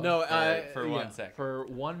real. No, for yeah. 1 second. For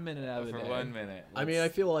 1 minute out of the For day. 1 minute. I mean, I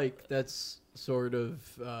feel like that's sort of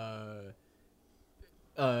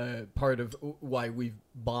part of why we've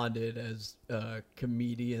bonded as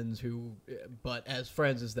comedians who, but as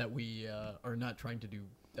friends, is that we are not trying to do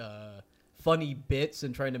funny bits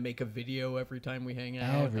and trying to make a video every time we hang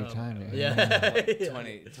out. Every time. Yeah.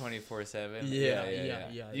 24/7.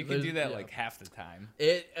 Yeah. You can do that Yeah. like half the time.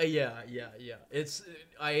 Yeah. It's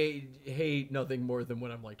I hate nothing more than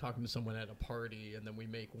when I'm like talking to someone at a party and then we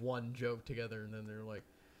make one joke together and then they're like,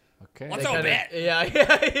 Okay. What's they up, kinda- man?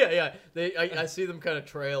 Yeah. I see them kind of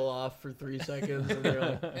trail off for 3 seconds and they're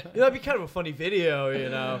like, that'd be kind of a funny video, you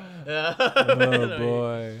know. Oh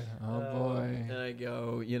boy. Oh boy. And I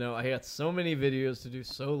go, I got so many videos to do,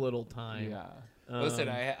 so little time. Yeah. Listen,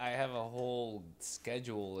 I have a whole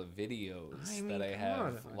schedule of videos I mean, that I come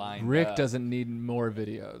have on. lined Rick up. doesn't need more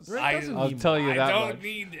videos. Rick I- doesn't I'll need tell you I that don't much.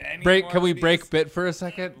 need any Break. more Can we break videos. bit for a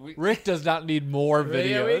second? We- Rick does not need more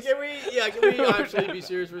videos. Can we actually be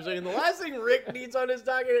serious for a second? The last thing Rick needs on his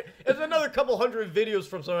docket is another couple hundred videos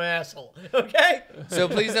from some asshole. Okay? So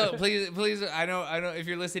please don't, please. I know. If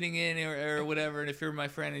you're listening in or whatever, and if you're my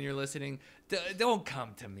friend and you're listening, don't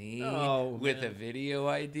come to me Oh, with man. a video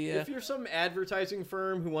idea. If you're some advertising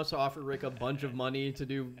firm who wants to offer Rick a bunch of money to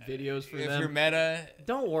do videos for If them, you're Meta,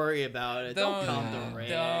 don't worry about it. Don't come to Rick.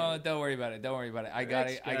 don't worry about it. Don't worry about it. I got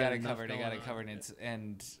Rick's it. I got got it enough covered. I got going it on. covered.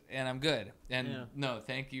 And I'm good. And Yeah. no,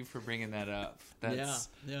 thank you for bringing that up. That's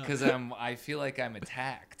Yeah. because I feel like I'm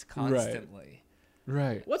attacked constantly.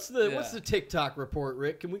 Right. What's Yeah. the TikTok report,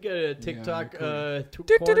 Rick? Can we get a TikTok cool.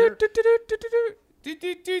 corner?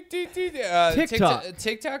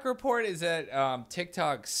 TikTok report is that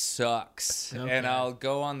TikTok sucks, Okay. and I'll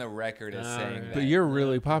go on the record as saying Alright. that. But you're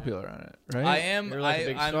really popular on it, right? I am. You're like a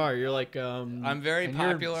big I'm, star. You're like I'm very And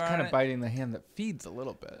popular you're on kind it. of biting the hand that feeds a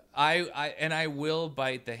little bit. I will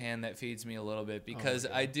bite the hand that feeds me a little bit because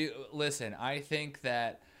I do listen. I think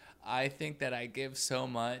that I give so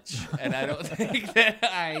much, and I don't think that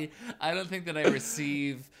I don't think that I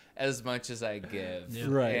receive as much as I give. Yeah.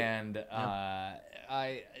 Right. And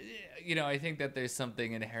I think that there's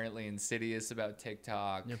something inherently insidious about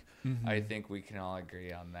TikTok. Yep. I think we can all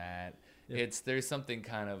agree on that. Yep. There's something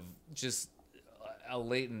kind of just a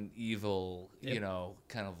latent evil, Yep.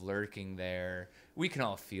 kind of lurking there. We can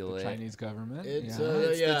all feel The it. Chinese government. it's yeah.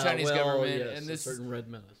 It's the Chinese government, yes, and a this- certain red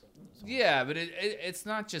menace. Yeah, but it's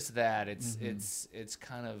not just that. It's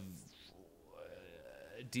kind of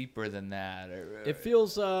deeper than that. It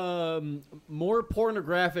feels more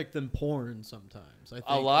pornographic than porn sometimes. I think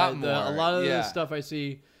A lot A more, lot of yeah. the stuff I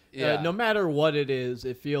see, Yeah. no matter what it is,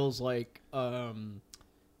 it feels like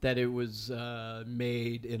that it was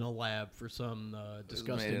made in a lab for some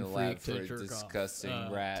disgusting made in a freak lab to for a jerk disgusting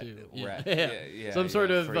off, rat, to. rat, Yeah. yeah, Some sort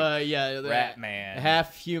of freak. Rat man.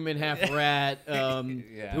 half human, half rat,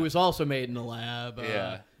 Yeah. who was also made in a lab.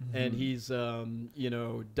 Yeah. and he's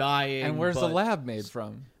dying. And where's the but lab made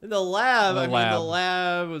from? The lab. The I mean, lab. the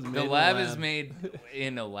lab was made. The in a lab is made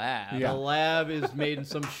in a lab. Yeah. The lab is made in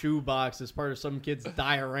some shoebox as part of some kid's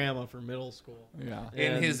diorama for middle school. Yeah.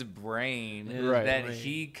 In And- his brain Right. that brain.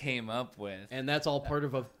 he came up with. And that's all part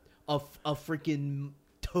of a freaking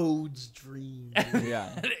toad's dream. Yeah.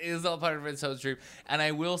 It is all part of its own dream. And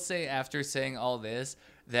I will say, after saying all this,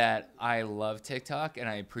 that I love TikTok and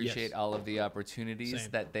I appreciate Yes. all of the opportunities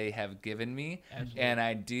Same. that they have given me. Absolutely. And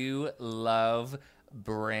I do love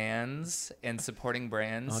brands and supporting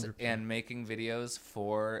brands 100%. and making videos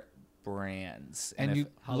for brands. And if- you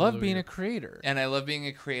love being Hallelujah. a creator. and I love being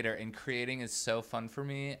a creator, and creating is so fun for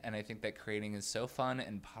me. And I think that creating is so fun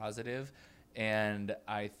and positive. And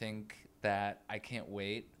I think that I can't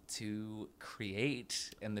wait to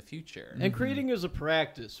create in the future. And creating is a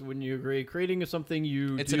practice. When you agree, creating is something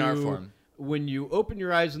you It's do an art form. when you open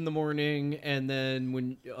your eyes in the morning, and then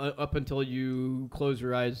when up until you close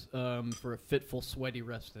your eyes for a fitful, sweaty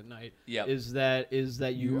rest at night. Yep. Is that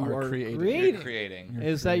you are are creating. creating? You're creating. You're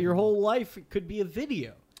Is that your whole life could be a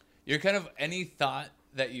video? You're kind of, any thought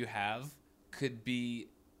that you have could be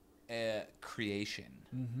a creation.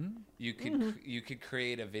 Mm-hmm. You could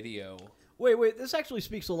create a video. Wait. This actually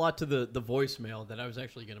speaks a lot to the voicemail that I was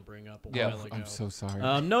actually going to bring up a Yeah, while ago. I'm so sorry.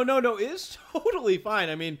 No, it's totally fine.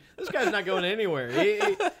 I mean, this guy's not going anywhere.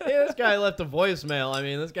 This guy left a voicemail. I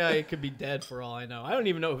mean, this guy could be dead for all I know. I don't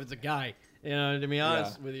even know if it's a guy. You know, to be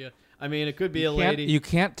honest with you. I mean, it could be a lady. You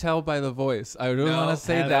can't tell by the voice. I really want to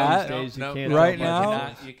say Have that. these days you No, can't right tell by the now,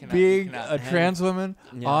 voice. You cannot being you a cannot. trans woman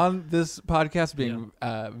Yeah. on this podcast, being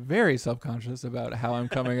very self-conscious about how I'm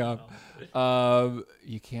coming up.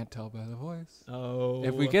 You can't tell by the voice. Oh.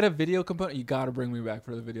 If we get a video component, you got to bring me back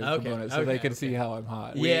for the video Okay, component so they okay, can okay. see how I'm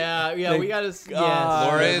hot. Yeah, we got to.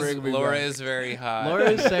 God. Yes. bring me Laura back. is very hot. Laura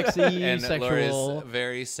is sexy, and sexual. Laura's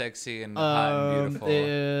very sexy and hot and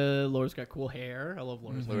beautiful. Laura's got cool hair. I love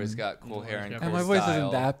Laura's Laura's got cool hair and got cool And my voice style.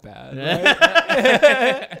 isn't that bad.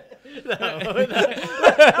 hair.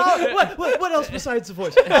 What else besides the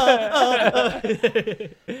voice?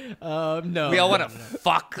 No. We all want to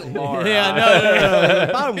fuck Laura. Yeah, no.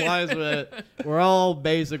 The bottom line is that we're all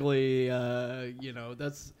basically,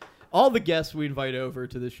 that's all the guests we invite over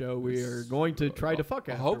to the show. We are going to try to fuck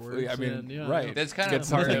afterwards. Hopefully, I mean, and, yeah, right. That's kind Get of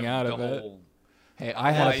part something of out the of it. whole. Hey,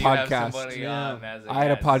 I had why a you have podcast. somebody Yeah. on as I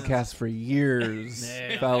had a guest. podcast for years,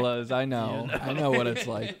 Yeah. fellas. I know. I know what it's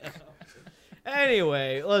like.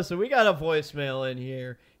 Anyway, listen, we got a voicemail in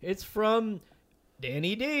here. It's from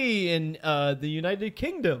Danny D in the United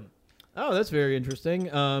Kingdom. Oh, that's very interesting.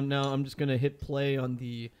 Now I'm just gonna hit play on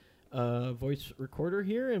the voice recorder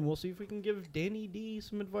here, and we'll see if we can give Danny D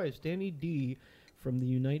some advice. Danny D from the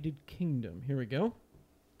United Kingdom. Here we go.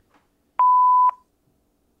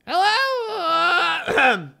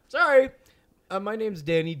 Hello. Sorry. My name's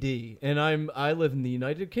Danny D, and I live in the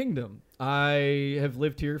United Kingdom. I have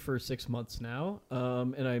lived here for 6 months now,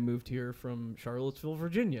 and I moved here from Charlottesville,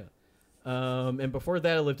 Virginia. And before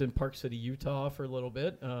that, I lived in Park City, Utah for a little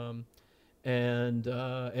bit, and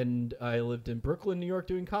I lived in Brooklyn, New York,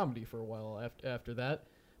 doing comedy for a while after that.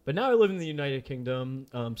 But now I live in the United Kingdom,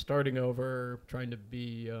 starting over, trying to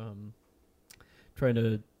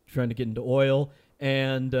get into oil,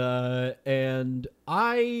 and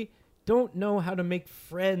I don't know how to make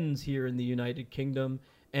friends here in the United Kingdom.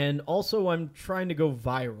 And also, I'm trying to go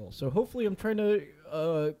viral. So hopefully I'm trying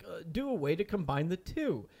to do a way to combine the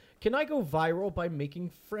two. Can I go viral by making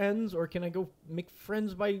friends, or can I go make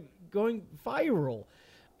friends by going viral?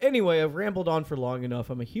 Anyway, I've rambled on for long enough.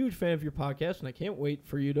 I'm a huge fan of your podcast, and I can't wait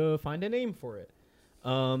for you to find a name for it.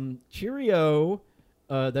 Cheerio.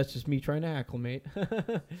 That's just me trying to acclimate.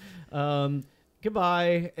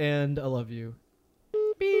 Goodbye, and I love you.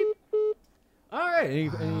 Beep. All right.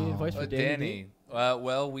 Any advice for Danny?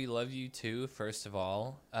 Well, we love you too. First of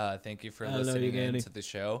all, thank you for I love you, listening in Danny. to the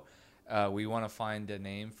show. We want to find a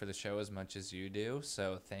name for the show as much as you do.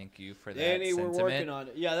 So thank you for that Danny, sentiment. we're working on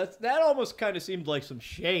it. Yeah, that almost kind of seemed like some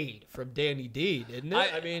shade from Danny D, didn't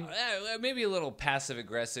it? I mean, maybe a little passive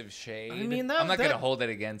aggressive shade. I mean, I'm not that- gonna hold it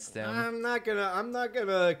against him. I'm not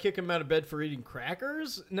gonna kick him out of bed for eating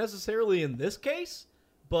crackers necessarily in this case.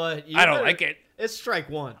 But I don't like it. It's strike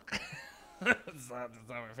one. It's not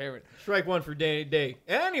my favorite. Strike one for Danny D.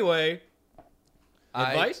 Anyway,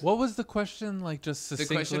 advice? What was the question? Like, just The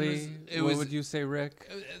question succinctly, was- what would you say, Rick?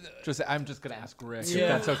 I'm just gonna ask Rick.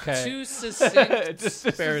 Yeah. If that's okay. Too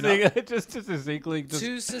succinct. Fair enough. Just to succinctly. Just,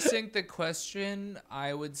 Too succinct the question,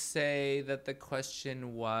 I would say that the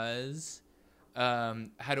question was,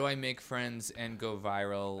 how do I make friends and go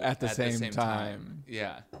viral At the same time.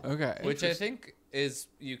 Yeah. okay. Which I think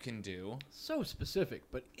you can do. So specific,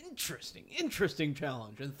 but interesting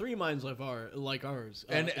challenge. And 3 minds like ours.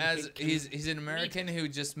 And as he's an American who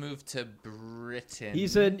just moved to Britain. He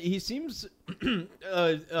seems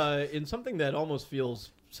in something that almost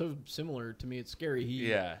feels so similar to me. It's scary.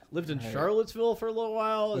 He lived in Charlottesville for a little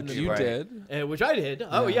while, Which you did. Which I did.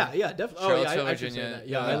 Oh yeah, definitely. Charlottesville, I should say Virginia. that.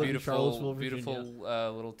 Yeah, I lived in beautiful, Charlottesville, Virginia.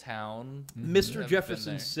 beautiful little town. Mr.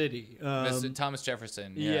 Jefferson City. Mr. Thomas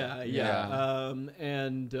Jefferson. Yeah.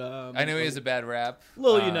 And I know he has a bad rap.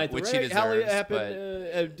 Little Unite the which Right. he deserves. How it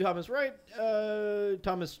happened? Thomas Wright.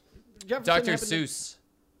 Thomas Jefferson. Dr. Seuss.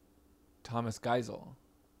 Thomas Geisel.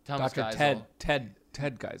 Thomas Dr. Geisel. Ted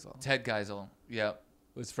Geisel. Ted Geisel. Yep.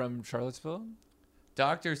 Was from Charlottesville?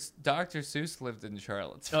 Dr. Seuss lived in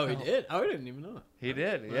Charlottesville. Oh, he did? I didn't even know. He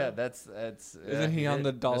did. Yeah, that's. Isn't he on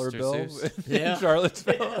the dollar Mr. bill Seuss. in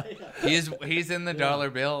Charlottesville? He's in the dollar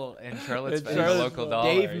bill in Charlottesville. Charlottesville. The local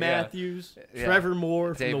dollar. Dave Matthews, Trevor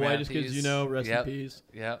Moore from Dave The Whitest Kids Matthews. You Know, rest Yep. in peace.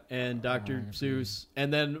 Yep. And Dr. Seuss.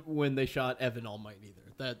 And then when they shot Evan Almighty there.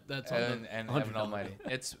 That's on And the Evan $100 Almighty.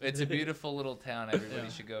 It's a beautiful little town. Everybody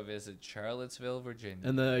should go visit Charlottesville, Virginia.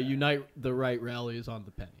 And the Unite the Right rally is on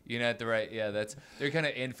the penny. Unite the Right. Yeah, they're kind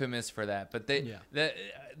of infamous for that, but they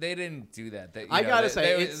didn't do that. I gotta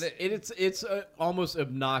say, it's almost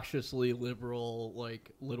obnoxiously liberal,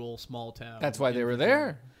 like little small town. That's why they were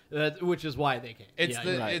there. Which is why they came.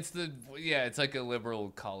 It's like a liberal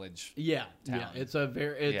college. Yeah, town. It's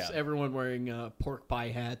everyone wearing pork pie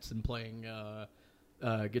hats and playing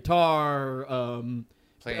guitar.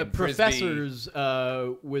 Playing professors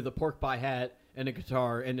with a pork pie hat and a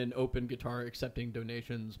guitar and an open guitar accepting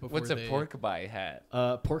donations before. What's a pork pie hat?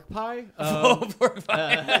 Pork pie. Pork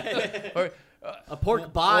pie. A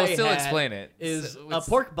pork pie. We'll still hat explain it. A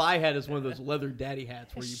pork pie hat is one of those leather daddy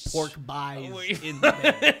hats where you pork buys in the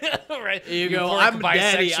head. Right. You go, I'm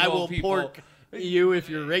daddy. I will people. pork you if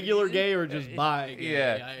you're regular gay or just bi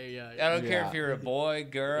gay. I don't care if you're a boy,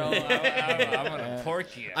 girl. I'm gonna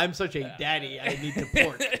pork you. I'm such a daddy. I need to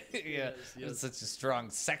pork. Yes. Such a strong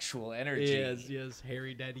sexual energy. Yes,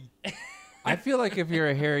 hairy daddy. I feel like if you're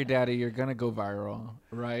a hairy daddy, you're gonna go viral,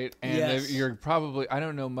 right? And Yes. you're probably, I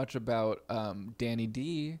don't know much about Danny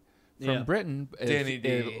D from Britain. Danny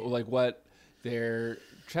D. Like what their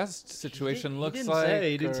chest situation looks he like.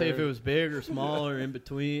 He didn't say if it was big or small or in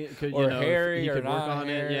between. Or hairy he or could work not on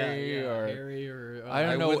hairy it. or- hairy or I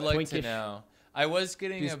don't I know, would like to twinkish. know. I was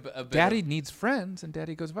getting a bit. Daddy needs friends, and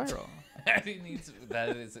Daddy goes viral. Daddy needs. That's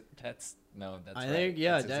I right. think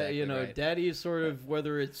That's exactly right. daddy is sort of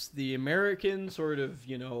whether it's the American sort of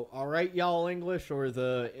all right y'all English or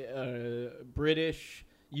the British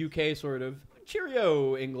UK sort of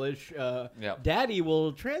cheerio English. Daddy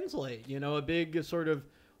will translate. A big sort of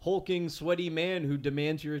hulking, sweaty man who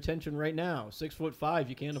demands your attention right now. 6'5",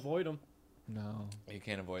 you can't avoid him. No. You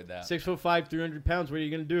can't avoid that. 6'5", 300 pounds. What are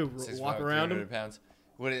you gonna do? 6'5", Walk around him? 300 pounds.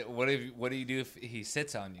 What do you do if he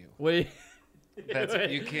sits on you? What?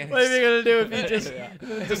 You can't. What are you gonna do if he just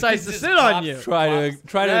decides to sit on you? Try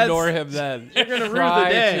to ignore him then. You're gonna rue Try the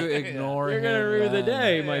day. to ignore You're him. gonna rue the then.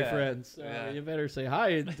 day, my Yeah. friends. Yeah. You better say hi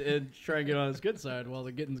and try and get on his good side while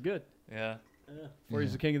the getting's good. Yeah. Before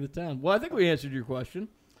he's the king of the town. Well, I think we answered your question,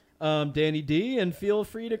 Danny D. And feel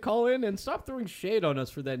free to call in and stop throwing shade on us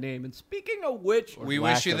for that name. And speaking of which, We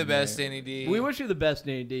lack wish you of the best, name. Danny D. we wish you the best,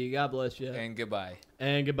 Danny D. God bless you. And goodbye.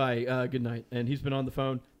 And goodbye. Good night. And he's been on the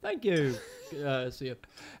phone. Thank you. See you.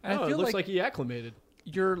 And I feel it looks like like he acclimated.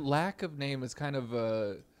 your lack of name is kind of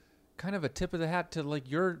a tip of the hat to like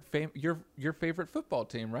your favorite football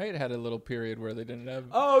team, right? It had a little period where they didn't have.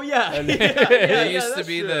 Oh yeah, They used to that's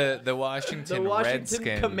be true. the Washington the Washington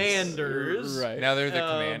Redskins. Commanders. Right. Now they're the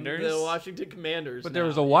Commanders. The Washington Commanders. But there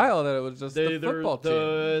was a while that it was just the They're football team.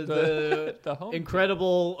 The home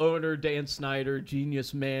incredible owner Dan Snyder,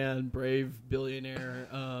 genius man, brave billionaire,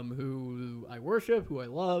 who I worship, who I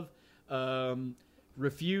love,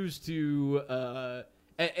 refused to.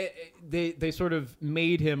 They sort of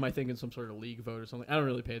made him, I think, in some sort of league vote or something. I don't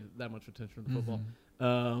really pay that much attention to football,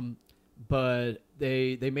 but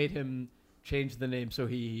they made him change the name, so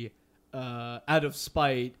he, out of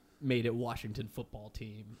spite, made it Washington Football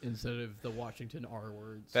Team instead of the Washington R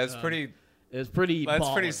words. That's pretty. It's pretty. That's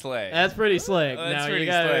baller. pretty slick. That's pretty slick. That's now pretty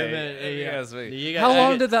you gotta slick. admit, Yeah, sweet. you How gotta-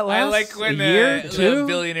 long did that last? I like when a year, the two,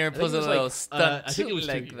 billionaire pulls a it was little like, stunt I think it was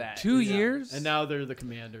 2 like years. that. 2 years, And now they're the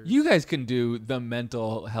Commanders. you guys can do the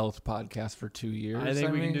mental health podcast for 2 years. I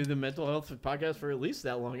think we mean, can do the mental health podcast for at least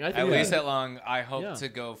that long. I think At we least can- that long. I hope Yeah. to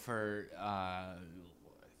go for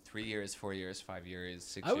 3 years, 4 years, 5 years,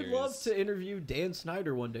 6 I years. would love to interview Dan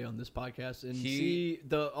Snyder one day on this podcast and see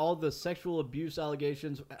all the sexual abuse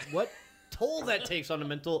allegations. toll that takes on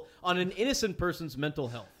an innocent person's mental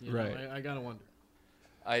health. You know? Right. I gotta wonder.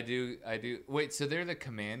 I do. Wait, so they're the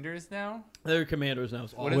commanders now? They're commanders now.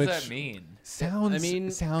 What does that mean? Sounds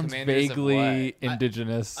sounds Commanders of vaguely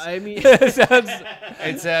indigenous. I mean, It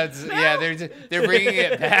sounds. Yeah, they're bringing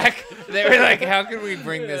it back. They were like, how can we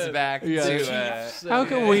bring this back to? How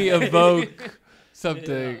can we evoke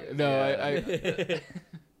something? No,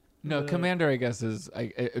 no. Commander, I guess, is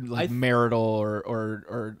like marital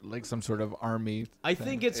or like some sort of army. I thing.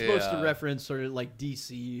 think it's supposed to reference sort of like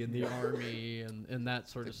DC and the army and that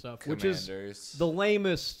sort of stuff, which is the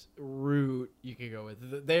lamest route you could go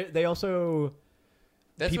with. They also.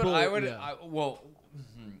 That's people, what I would. yeah.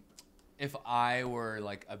 If I were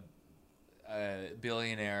like a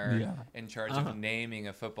billionaire in charge of naming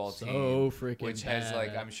a football team, which has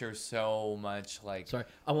like I'm sure so much like. Sorry,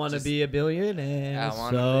 I want to be a billionaire. I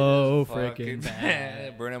want so to be freaking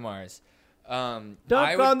bad. Bruno Mars.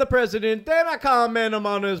 Dunk on the president, then I comment him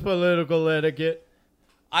on his political etiquette.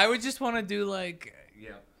 I would just want to do like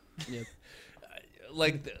Yep.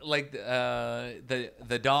 like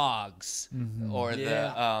the dogs or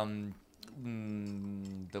the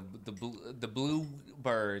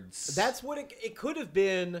bluebirds. That's what it could have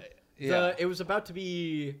been. Yeah. It was about to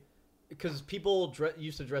be because people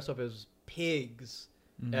used to dress up as pigs.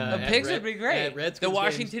 The pigs would be great. The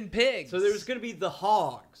Washington pigs. So there was going to be the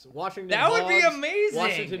hogs. Washington. That would be hogs, amazing.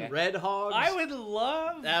 Washington Red Hogs. I would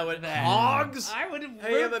love that. Hogs. I would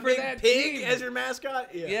Hey, you have a for big that pig team. as your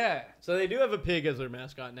mascot. Yeah. So they do have a pig as their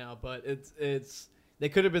mascot now, but it's they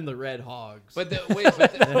could have been the Red Hogs. But the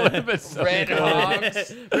Red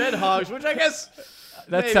Hogs. Red Hogs, which I guess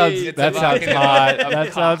that maybe sounds hot.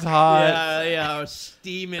 That sounds hot. Yeah,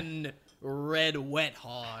 steaming red wet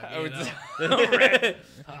hog. Red.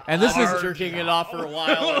 And this is jerking it off for a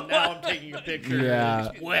while, and now I'm taking a picture. Yeah.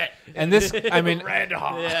 It's wet. And this, I mean, Red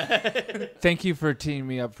Hog. Yeah. thank you for teeing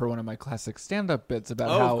me up for one of my classic stand-up bits about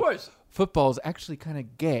Oh, how of course. football is actually kind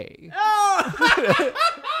of gay. Oh!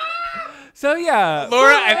 So yeah,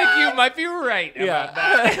 Laura, I think you might be right about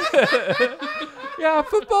that. yeah,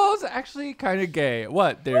 football is actually kind of gay.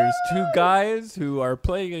 What? There's two guys who are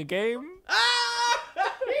playing a game.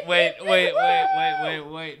 Wait.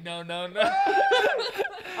 No.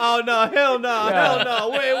 Oh no! Hell no! Yeah. Hell no!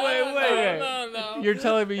 Wait! No. You're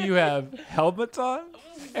telling me you have helmets on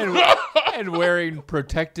and wearing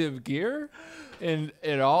protective gear in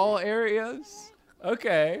all areas?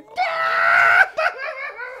 Okay.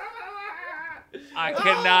 I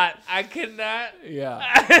cannot. Yeah.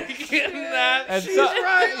 I cannot. And She's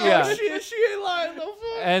right. Yeah. Oh, she ain't lying though.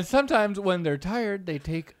 And sometimes when they're tired, they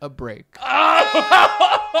take a break.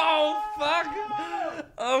 Oh fuck!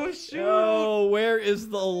 Oh shoot! Oh, where is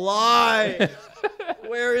the lie?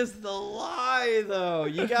 Where is the lie, though?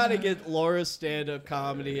 You gotta get Laura's stand-up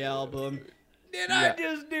comedy album. Am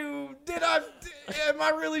I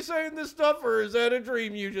really saying this stuff, or is that a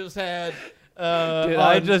dream you just had? Did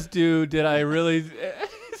I really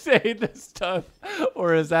say this stuff,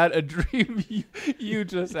 or is that a dream you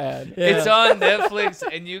just had? Yeah. It's on Netflix,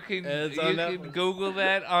 and you can It's on can Netflix. Google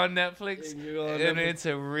that on Netflix, Google on and Netflix. it's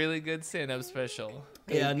a really good stand-up special.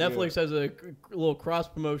 Yeah, Netflix has a little cross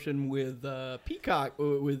promotion with Peacock,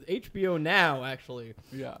 with HBO Now, actually.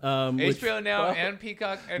 Yeah. HBO Now well, and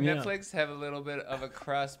Peacock and yeah. Netflix have a little bit of a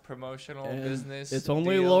cross-promotional and business. It's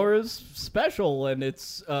only deal. Laura's special, and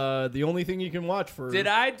it's the only thing you can watch for Did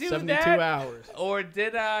I do 72 that? hours. Or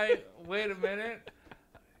did I? Wait a minute.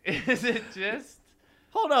 Is it just?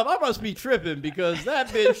 Hold up, I must be tripping because that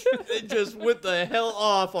bitch just went the hell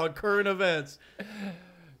off on current events.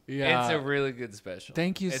 Yeah. It's a really good special.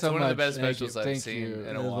 Thank you so much. It's one of the best Thank specials you. I've Thank seen you. in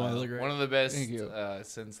That a was while. really great. One of the best Thank you.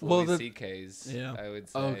 since Well, Louis C.K.'s, Yeah. I would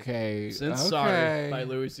say. Okay. Since okay. Sorry by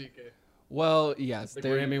Louis C.K. Well, yes. The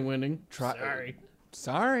they're- Grammy winning. Sorry.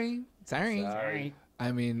 Sorry.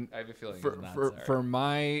 I mean, I have a feeling for he's not for, sorry. for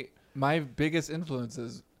my biggest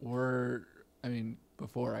influences were, I mean,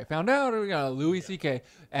 before I found out, we got Louis C.K.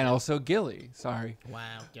 and also Gilly. Sorry.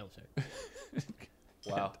 Wow, guilty.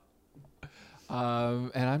 Wow.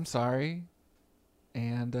 And I'm sorry,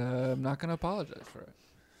 and I'm not gonna apologize for it.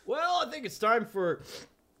 Well, I think it's time for.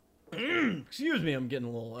 Excuse me, I'm getting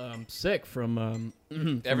a little sick from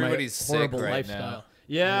Everybody's my sick horrible right lifestyle. now.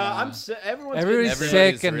 Yeah, I'm sick. Everyone's Everybody's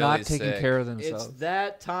Everybody's sick and really not taking sick. care of It's themselves.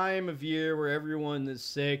 that time of year where everyone is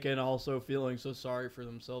sick and also feeling so sorry for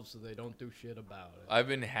themselves, so they don't do shit about it. I've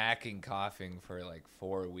been hacking coughing for like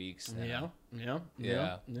 4 weeks now. Yeah.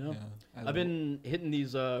 Yeah. I've been hitting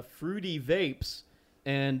these fruity vapes,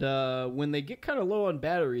 and when they get kind of low on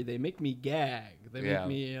battery, they make me gag. They Yeah. make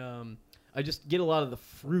me. I just get a lot of the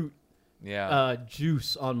fruit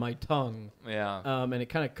juice on my tongue. Yeah. And it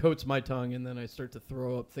kind of coats my tongue, and then I start to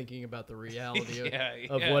throw up thinking about the reality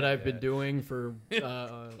of what I've been doing for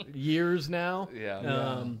years now.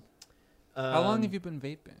 Yeah. How long have you been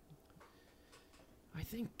vaping? I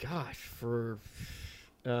think, gosh, for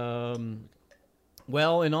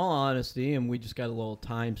well, in all honesty, and we just got a little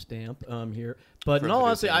timestamp here, but For in all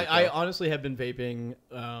honesty, producing I Nico. honestly have been vaping.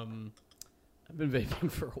 I've been vaping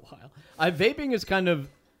for a while. Vaping is kind of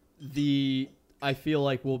I feel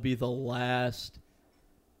like will be the last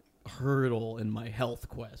hurdle in my health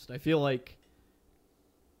quest. I feel like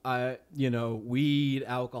weed,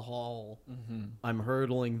 alcohol, I'm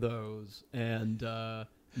hurdling those, and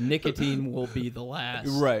nicotine will be the last.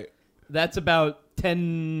 Right. That's about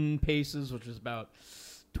 10 paces, which is about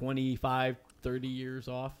 25, 30 years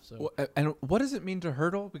off. So And what does it mean to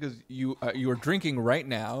hurdle? Because you are drinking right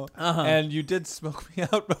now, Uh-huh. and you did smoke me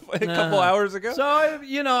out a couple hours ago. So,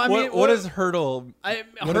 what is hurdle? What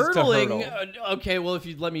is to hurdling. hurdle? Okay, well, if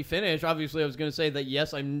you'd let me finish, obviously I was going to say that,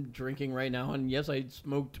 yes, I'm drinking right now, and yes, I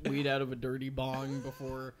smoked weed out of a dirty bong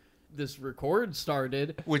before this record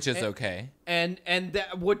started. Which is okay. And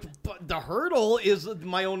but the hurdle is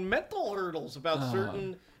my own mental hurdles about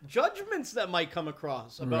certain judgments that might come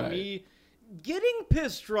across about Right. me getting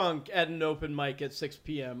pissed drunk at an open mic at 6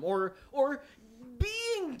 p.m. or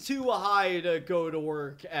being too high to go to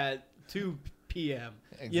work at 2 p.m.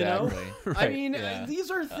 You know? Exactly. I mean, yeah. these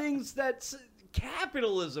are things that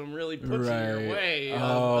capitalism really puts in your Right. way of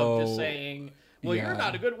Oh, just saying, well, yeah. you're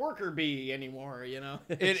not a good worker bee anymore, you know?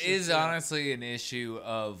 It is honestly an issue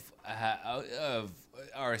of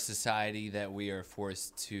our society that we are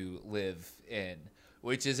forced to live in,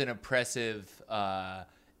 which is an oppressive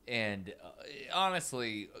and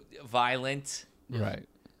honestly violent, Right.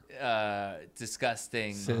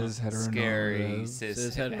 disgusting, Cis scary, heteronormative.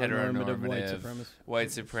 Cis heteronormative white heteronormative, supremacist. white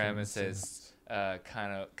supremacist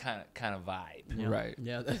kind of vibe. Yeah. Right.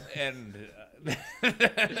 Yeah. And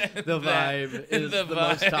The vibe is the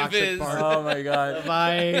most vibe toxic is- part. Oh my The god.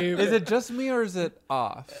 vibe. Is it just me or is it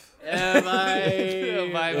off? the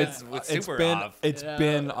vibe. vibe is It's super been off. it's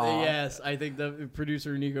been off. Yes, I think the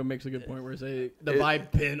producer Nico makes a good point where say the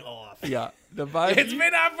vibe been off. Yeah. The vibe. It's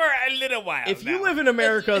been off for a little while. If you now. live in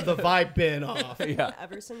America, the vibe been off. Yeah.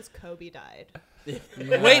 Ever since Kobe died.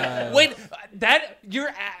 Wait, that you're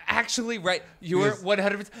actually right. You're Yes.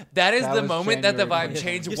 100%. That is That the was moment that the January vibe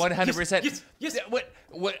changed 20th. 100%. Yes.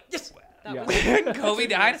 What? Yes. That Yeah. was When Kobe 2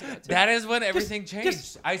 died, years ago, too. that is when everything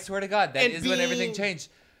changed. I swear to God, that And is when everything being- changed.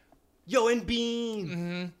 Yo, and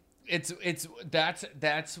beans.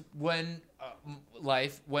 That's when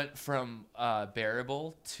life went from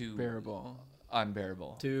bearable to Bearable.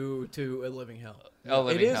 unbearable. To a living hell. A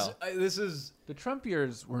living it is. hell. This is. The Trump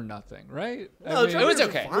years were nothing, right? No, it was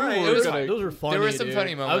okay. Fine. We It was were fine. Those were funny. There were some dude.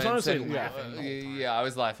 funny moments. I was honestly and- laughing. the whole time. Yeah, I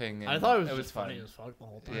was laughing. I and thought it was was just funny as fuck the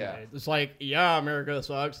whole time. Yeah. dude. It's like, yeah, America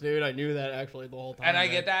sucks, dude. I knew that actually the whole time. And I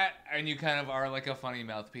man. get that, and you kind of are like a funny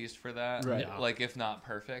mouthpiece for that, Right. Yeah. Like if not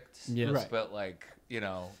perfect, Yes. Right. but like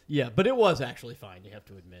Yeah, but it was actually fine. You have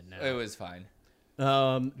to admit now. it was fine.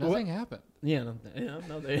 Nothing happened. Yeah, nothing,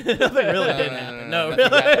 nothing really No, did no, happen. no, No,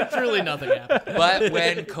 nothing happened. truly nothing happened. But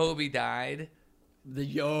when Kobe died,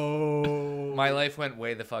 Yo, my life went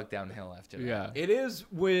way the fuck downhill after that. Yeah. it is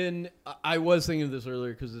when I was thinking of this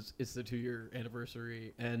earlier because it's the 2-year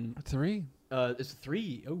anniversary and 3. it's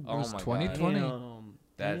 3. Oh, Oh was my 2020. God.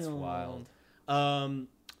 That's Damn. wild.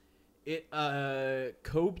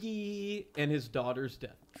 Kobe and his daughter's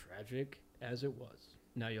death, tragic as it was.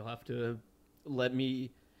 Now you'll have to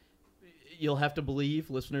believe,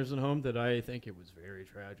 listeners at home, that I think it was very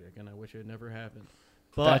tragic and I wish it never happened.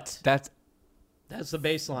 But That's that's the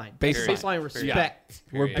baseline. Baseline. Respect.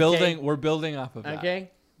 Period. we're building off of that.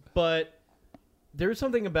 Okay, but there's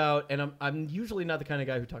something about, and I'm usually not the kind of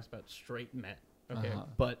guy who talks about straight men. Okay, Uh-huh.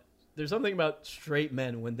 but there's something about straight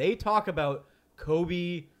men when they talk about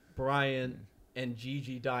Kobe Bryant and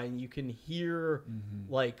Gigi dying. You can hear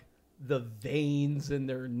like the veins in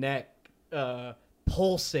their neck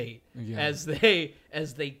pulsate Yeah. as they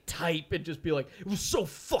type and just be like, it was so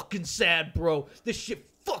fucking sad, bro. This shit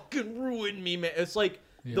fucking ruined me, man. It's like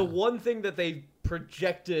the Yeah. one thing that they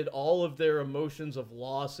projected all of their emotions of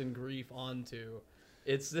loss and grief onto.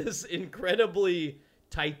 It's this incredibly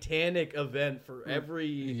titanic event for every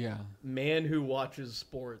Yeah. man who watches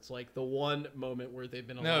sports. Like the one moment where they've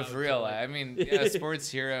been allowed No, for real. to, like- I mean, a sports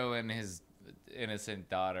hero and his innocent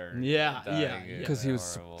daughter. Yeah, dying yeah, is Because he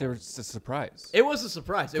was horrible. there was a surprise. It was a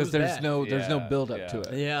surprise. It was Because bad. there's no Yeah, build up yeah. to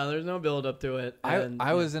it. Yeah, there's no build up to it. I and,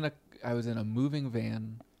 I was in a moving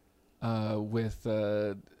van with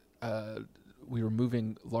we were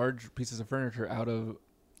moving large pieces of furniture out of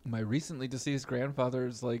my recently deceased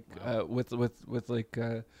grandfather's like with like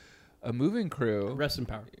a moving crew. Rest in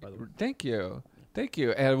power, by the way. Thank you.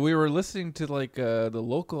 And we were listening to like the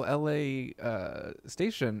local LA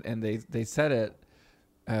station, and they said it.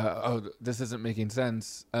 This isn't making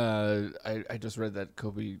sense. I just read that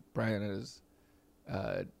Kobe Bryant's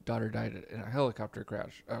daughter died in a helicopter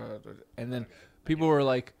crash. And then people were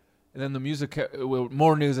like, and then the music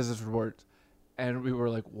more news as this report, and we were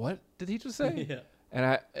like, what did he just say? Yeah.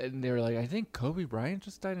 And they were like, I think Kobe Bryant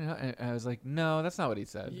just died and I was like, no, that's not what he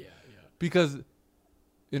said. Yeah. Because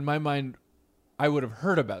in my mind, I would have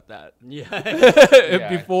heard about that. Yeah.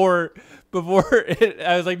 before it,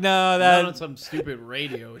 I was like, no, Not on some stupid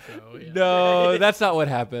radio show. Yeah. no, that's not what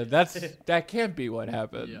happened. That can't be what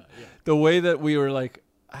happened. Yeah. The way that we were like,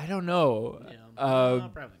 I don't know. Yeah. No,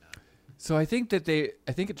 probably not. So I think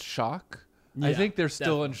it's shock. I Yeah, think they're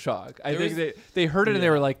still in shock. I There think they heard it and they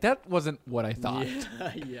Yeah. were like, that wasn't what I thought.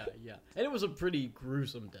 Yeah. And it was a pretty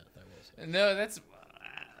gruesome death, I will say. No, that's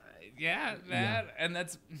and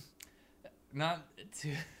that's not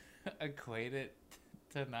to equate it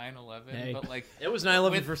to 9/11, Hey, but like it was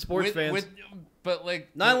 9/11 for sports fans. But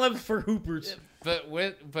like 9/11 for hoopers. But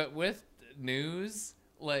with news,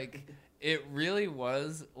 like it really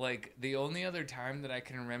was like the only other time that I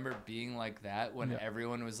can remember being like that when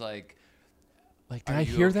everyone was like, Like, did "Are I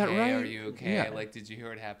you hear okay? that right? Are you okay? Yeah. Like, did you hear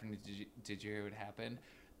what happened? Did you hear what happened?"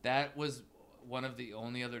 That was one of the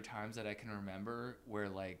only other times that I can remember where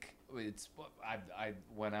like I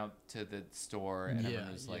went out to the store and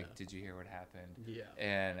everyone was like, "Did you hear what happened?" Yeah.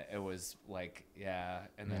 And it was like,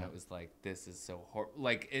 and then it was like, "This is so horrible."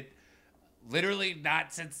 Like it, literally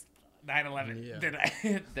not since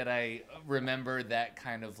 9/11 that I remember that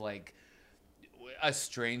kind of like a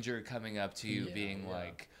stranger coming up to you being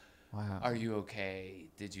like, Wow. "Are you okay?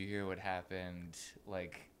 Did you hear what happened?"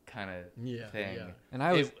 Like kind of thing. Yeah. And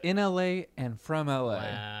I was in LA and from LA.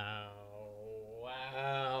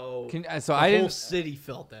 Wow. So The I whole didn't. city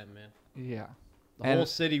felt that, man. Yeah. The whole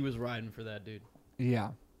city was riding for that dude.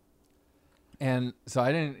 Yeah. And so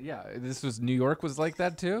I didn't. Yeah. This was New York was like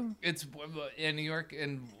that too. It's in New York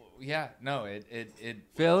and it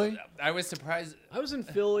Philly. I was surprised. I was in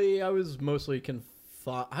Philly. I was mostly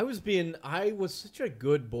confined. I was such a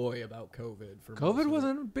good boy about COVID. COVID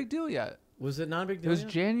wasn't a big deal yet. Was it not a big It deal? was yet?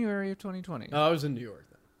 January of 2020. Oh, I was in New York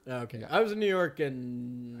then. Okay. Yeah. I was in New York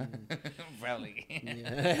and Really. I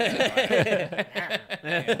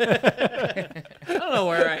don't know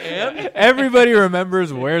where I am. Everybody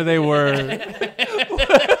remembers where they were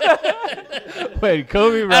when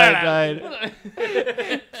Kobe Bryant died.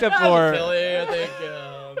 Except I was for in Philly, I think,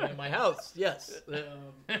 in my house. Yes.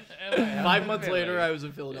 5 months later, I was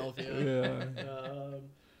in Philadelphia.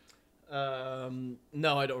 yeah.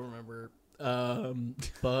 No, I don't remember.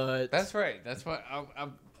 But That's right. That's what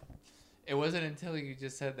it wasn't until you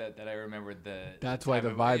just said that I remembered the. That's why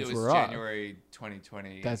time the vibes it was were off. January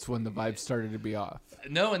 2020. That's when the vibes started to be off.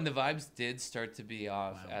 No, and the vibes did start to be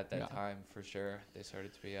off at that Yeah. time for sure. They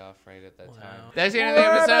started to be off right at that time. Wow. That's the end of the We're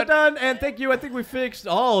about episode. done, and thank you. I think we fixed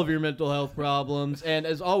all of your mental health problems. And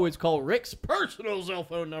as always, call Rick's personal cell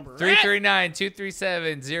phone number.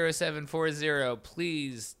 339-237-0740.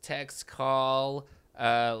 Please text, call,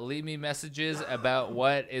 leave me messages about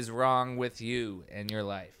what is wrong with you and your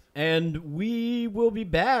life. And we will be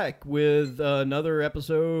back with another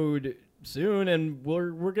episode soon, and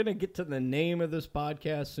we're gonna get to the name of this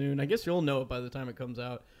podcast soon. I guess you'll know it by the time it comes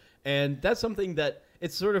out. And that's something that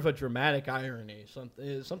it's sort of a dramatic irony,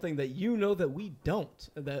 something that you know that we don't,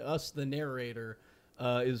 that us, the narrator,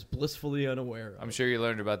 is blissfully unaware of. I'm sure you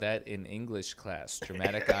learned about that in English class.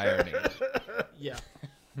 Dramatic irony. Yeah.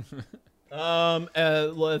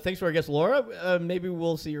 Thanks to our guest Laura. Maybe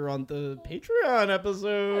we'll see her on the Patreon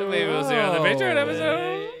episode. Maybe we'll see her on the Patreon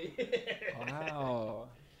episode. Wow.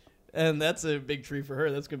 And that's a big treat for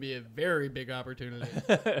her. That's gonna be a very big opportunity.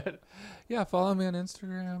 Yeah, follow me on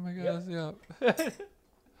Instagram, I guess. Yeah.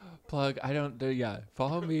 Plug. I don't do. Yeah,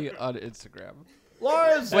 follow me on Instagram.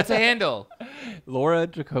 Laura's. What's the handle? Laura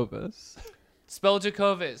Jacoves. Spell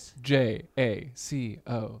Jacoves. Jacov as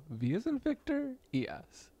in Victor.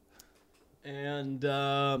 Es. And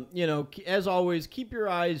as always, keep your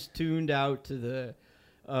eyes tuned out to the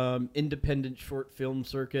independent short film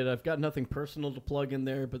circuit. I've got nothing personal to plug in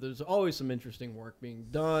there, but there's always some interesting work being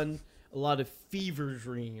done. A lot of fever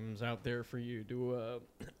dreams out there for you to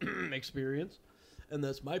experience. And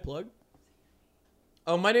that's my plug.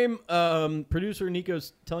 Oh, my name, producer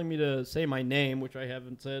Nico's telling me to say my name, which I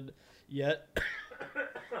haven't said yet.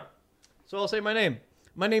 So I'll say my name.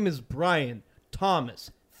 My name is Brian Thomas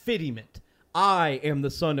Fittiment. I am the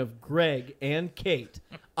son of Greg and Kate.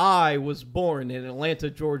 I was born in Atlanta,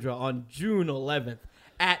 Georgia on June 11th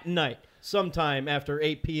at night, sometime after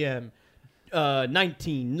 8 p.m.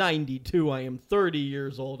 1992. I am 30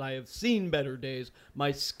 years old. I have seen better days.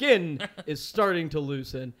 My skin is starting to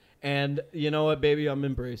loosen. And you know what, baby? I'm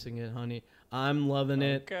embracing it, honey. I'm loving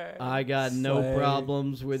it. Okay. I got no Slay.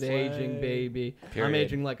 problems with Slay. aging, baby. I'm Period.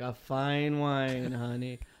 aging like a fine wine,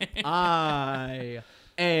 honey. I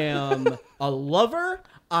am a lover.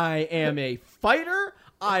 I am a fighter.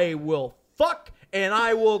 I will fuck and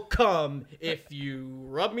I will come if you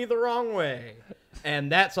rub me the wrong way.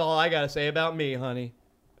 And that's all I got to say about me, honey.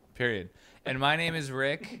 Period. And my name is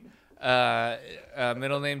Rick.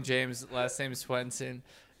 Middle name James, last name Swenson.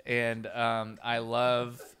 And I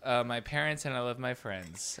love my parents and I love my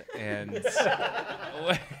friends. And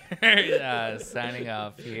we're signing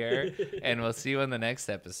off here. And we'll see you on the next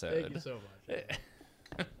episode. Thank you so much.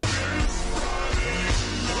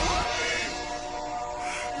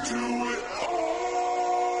 Do it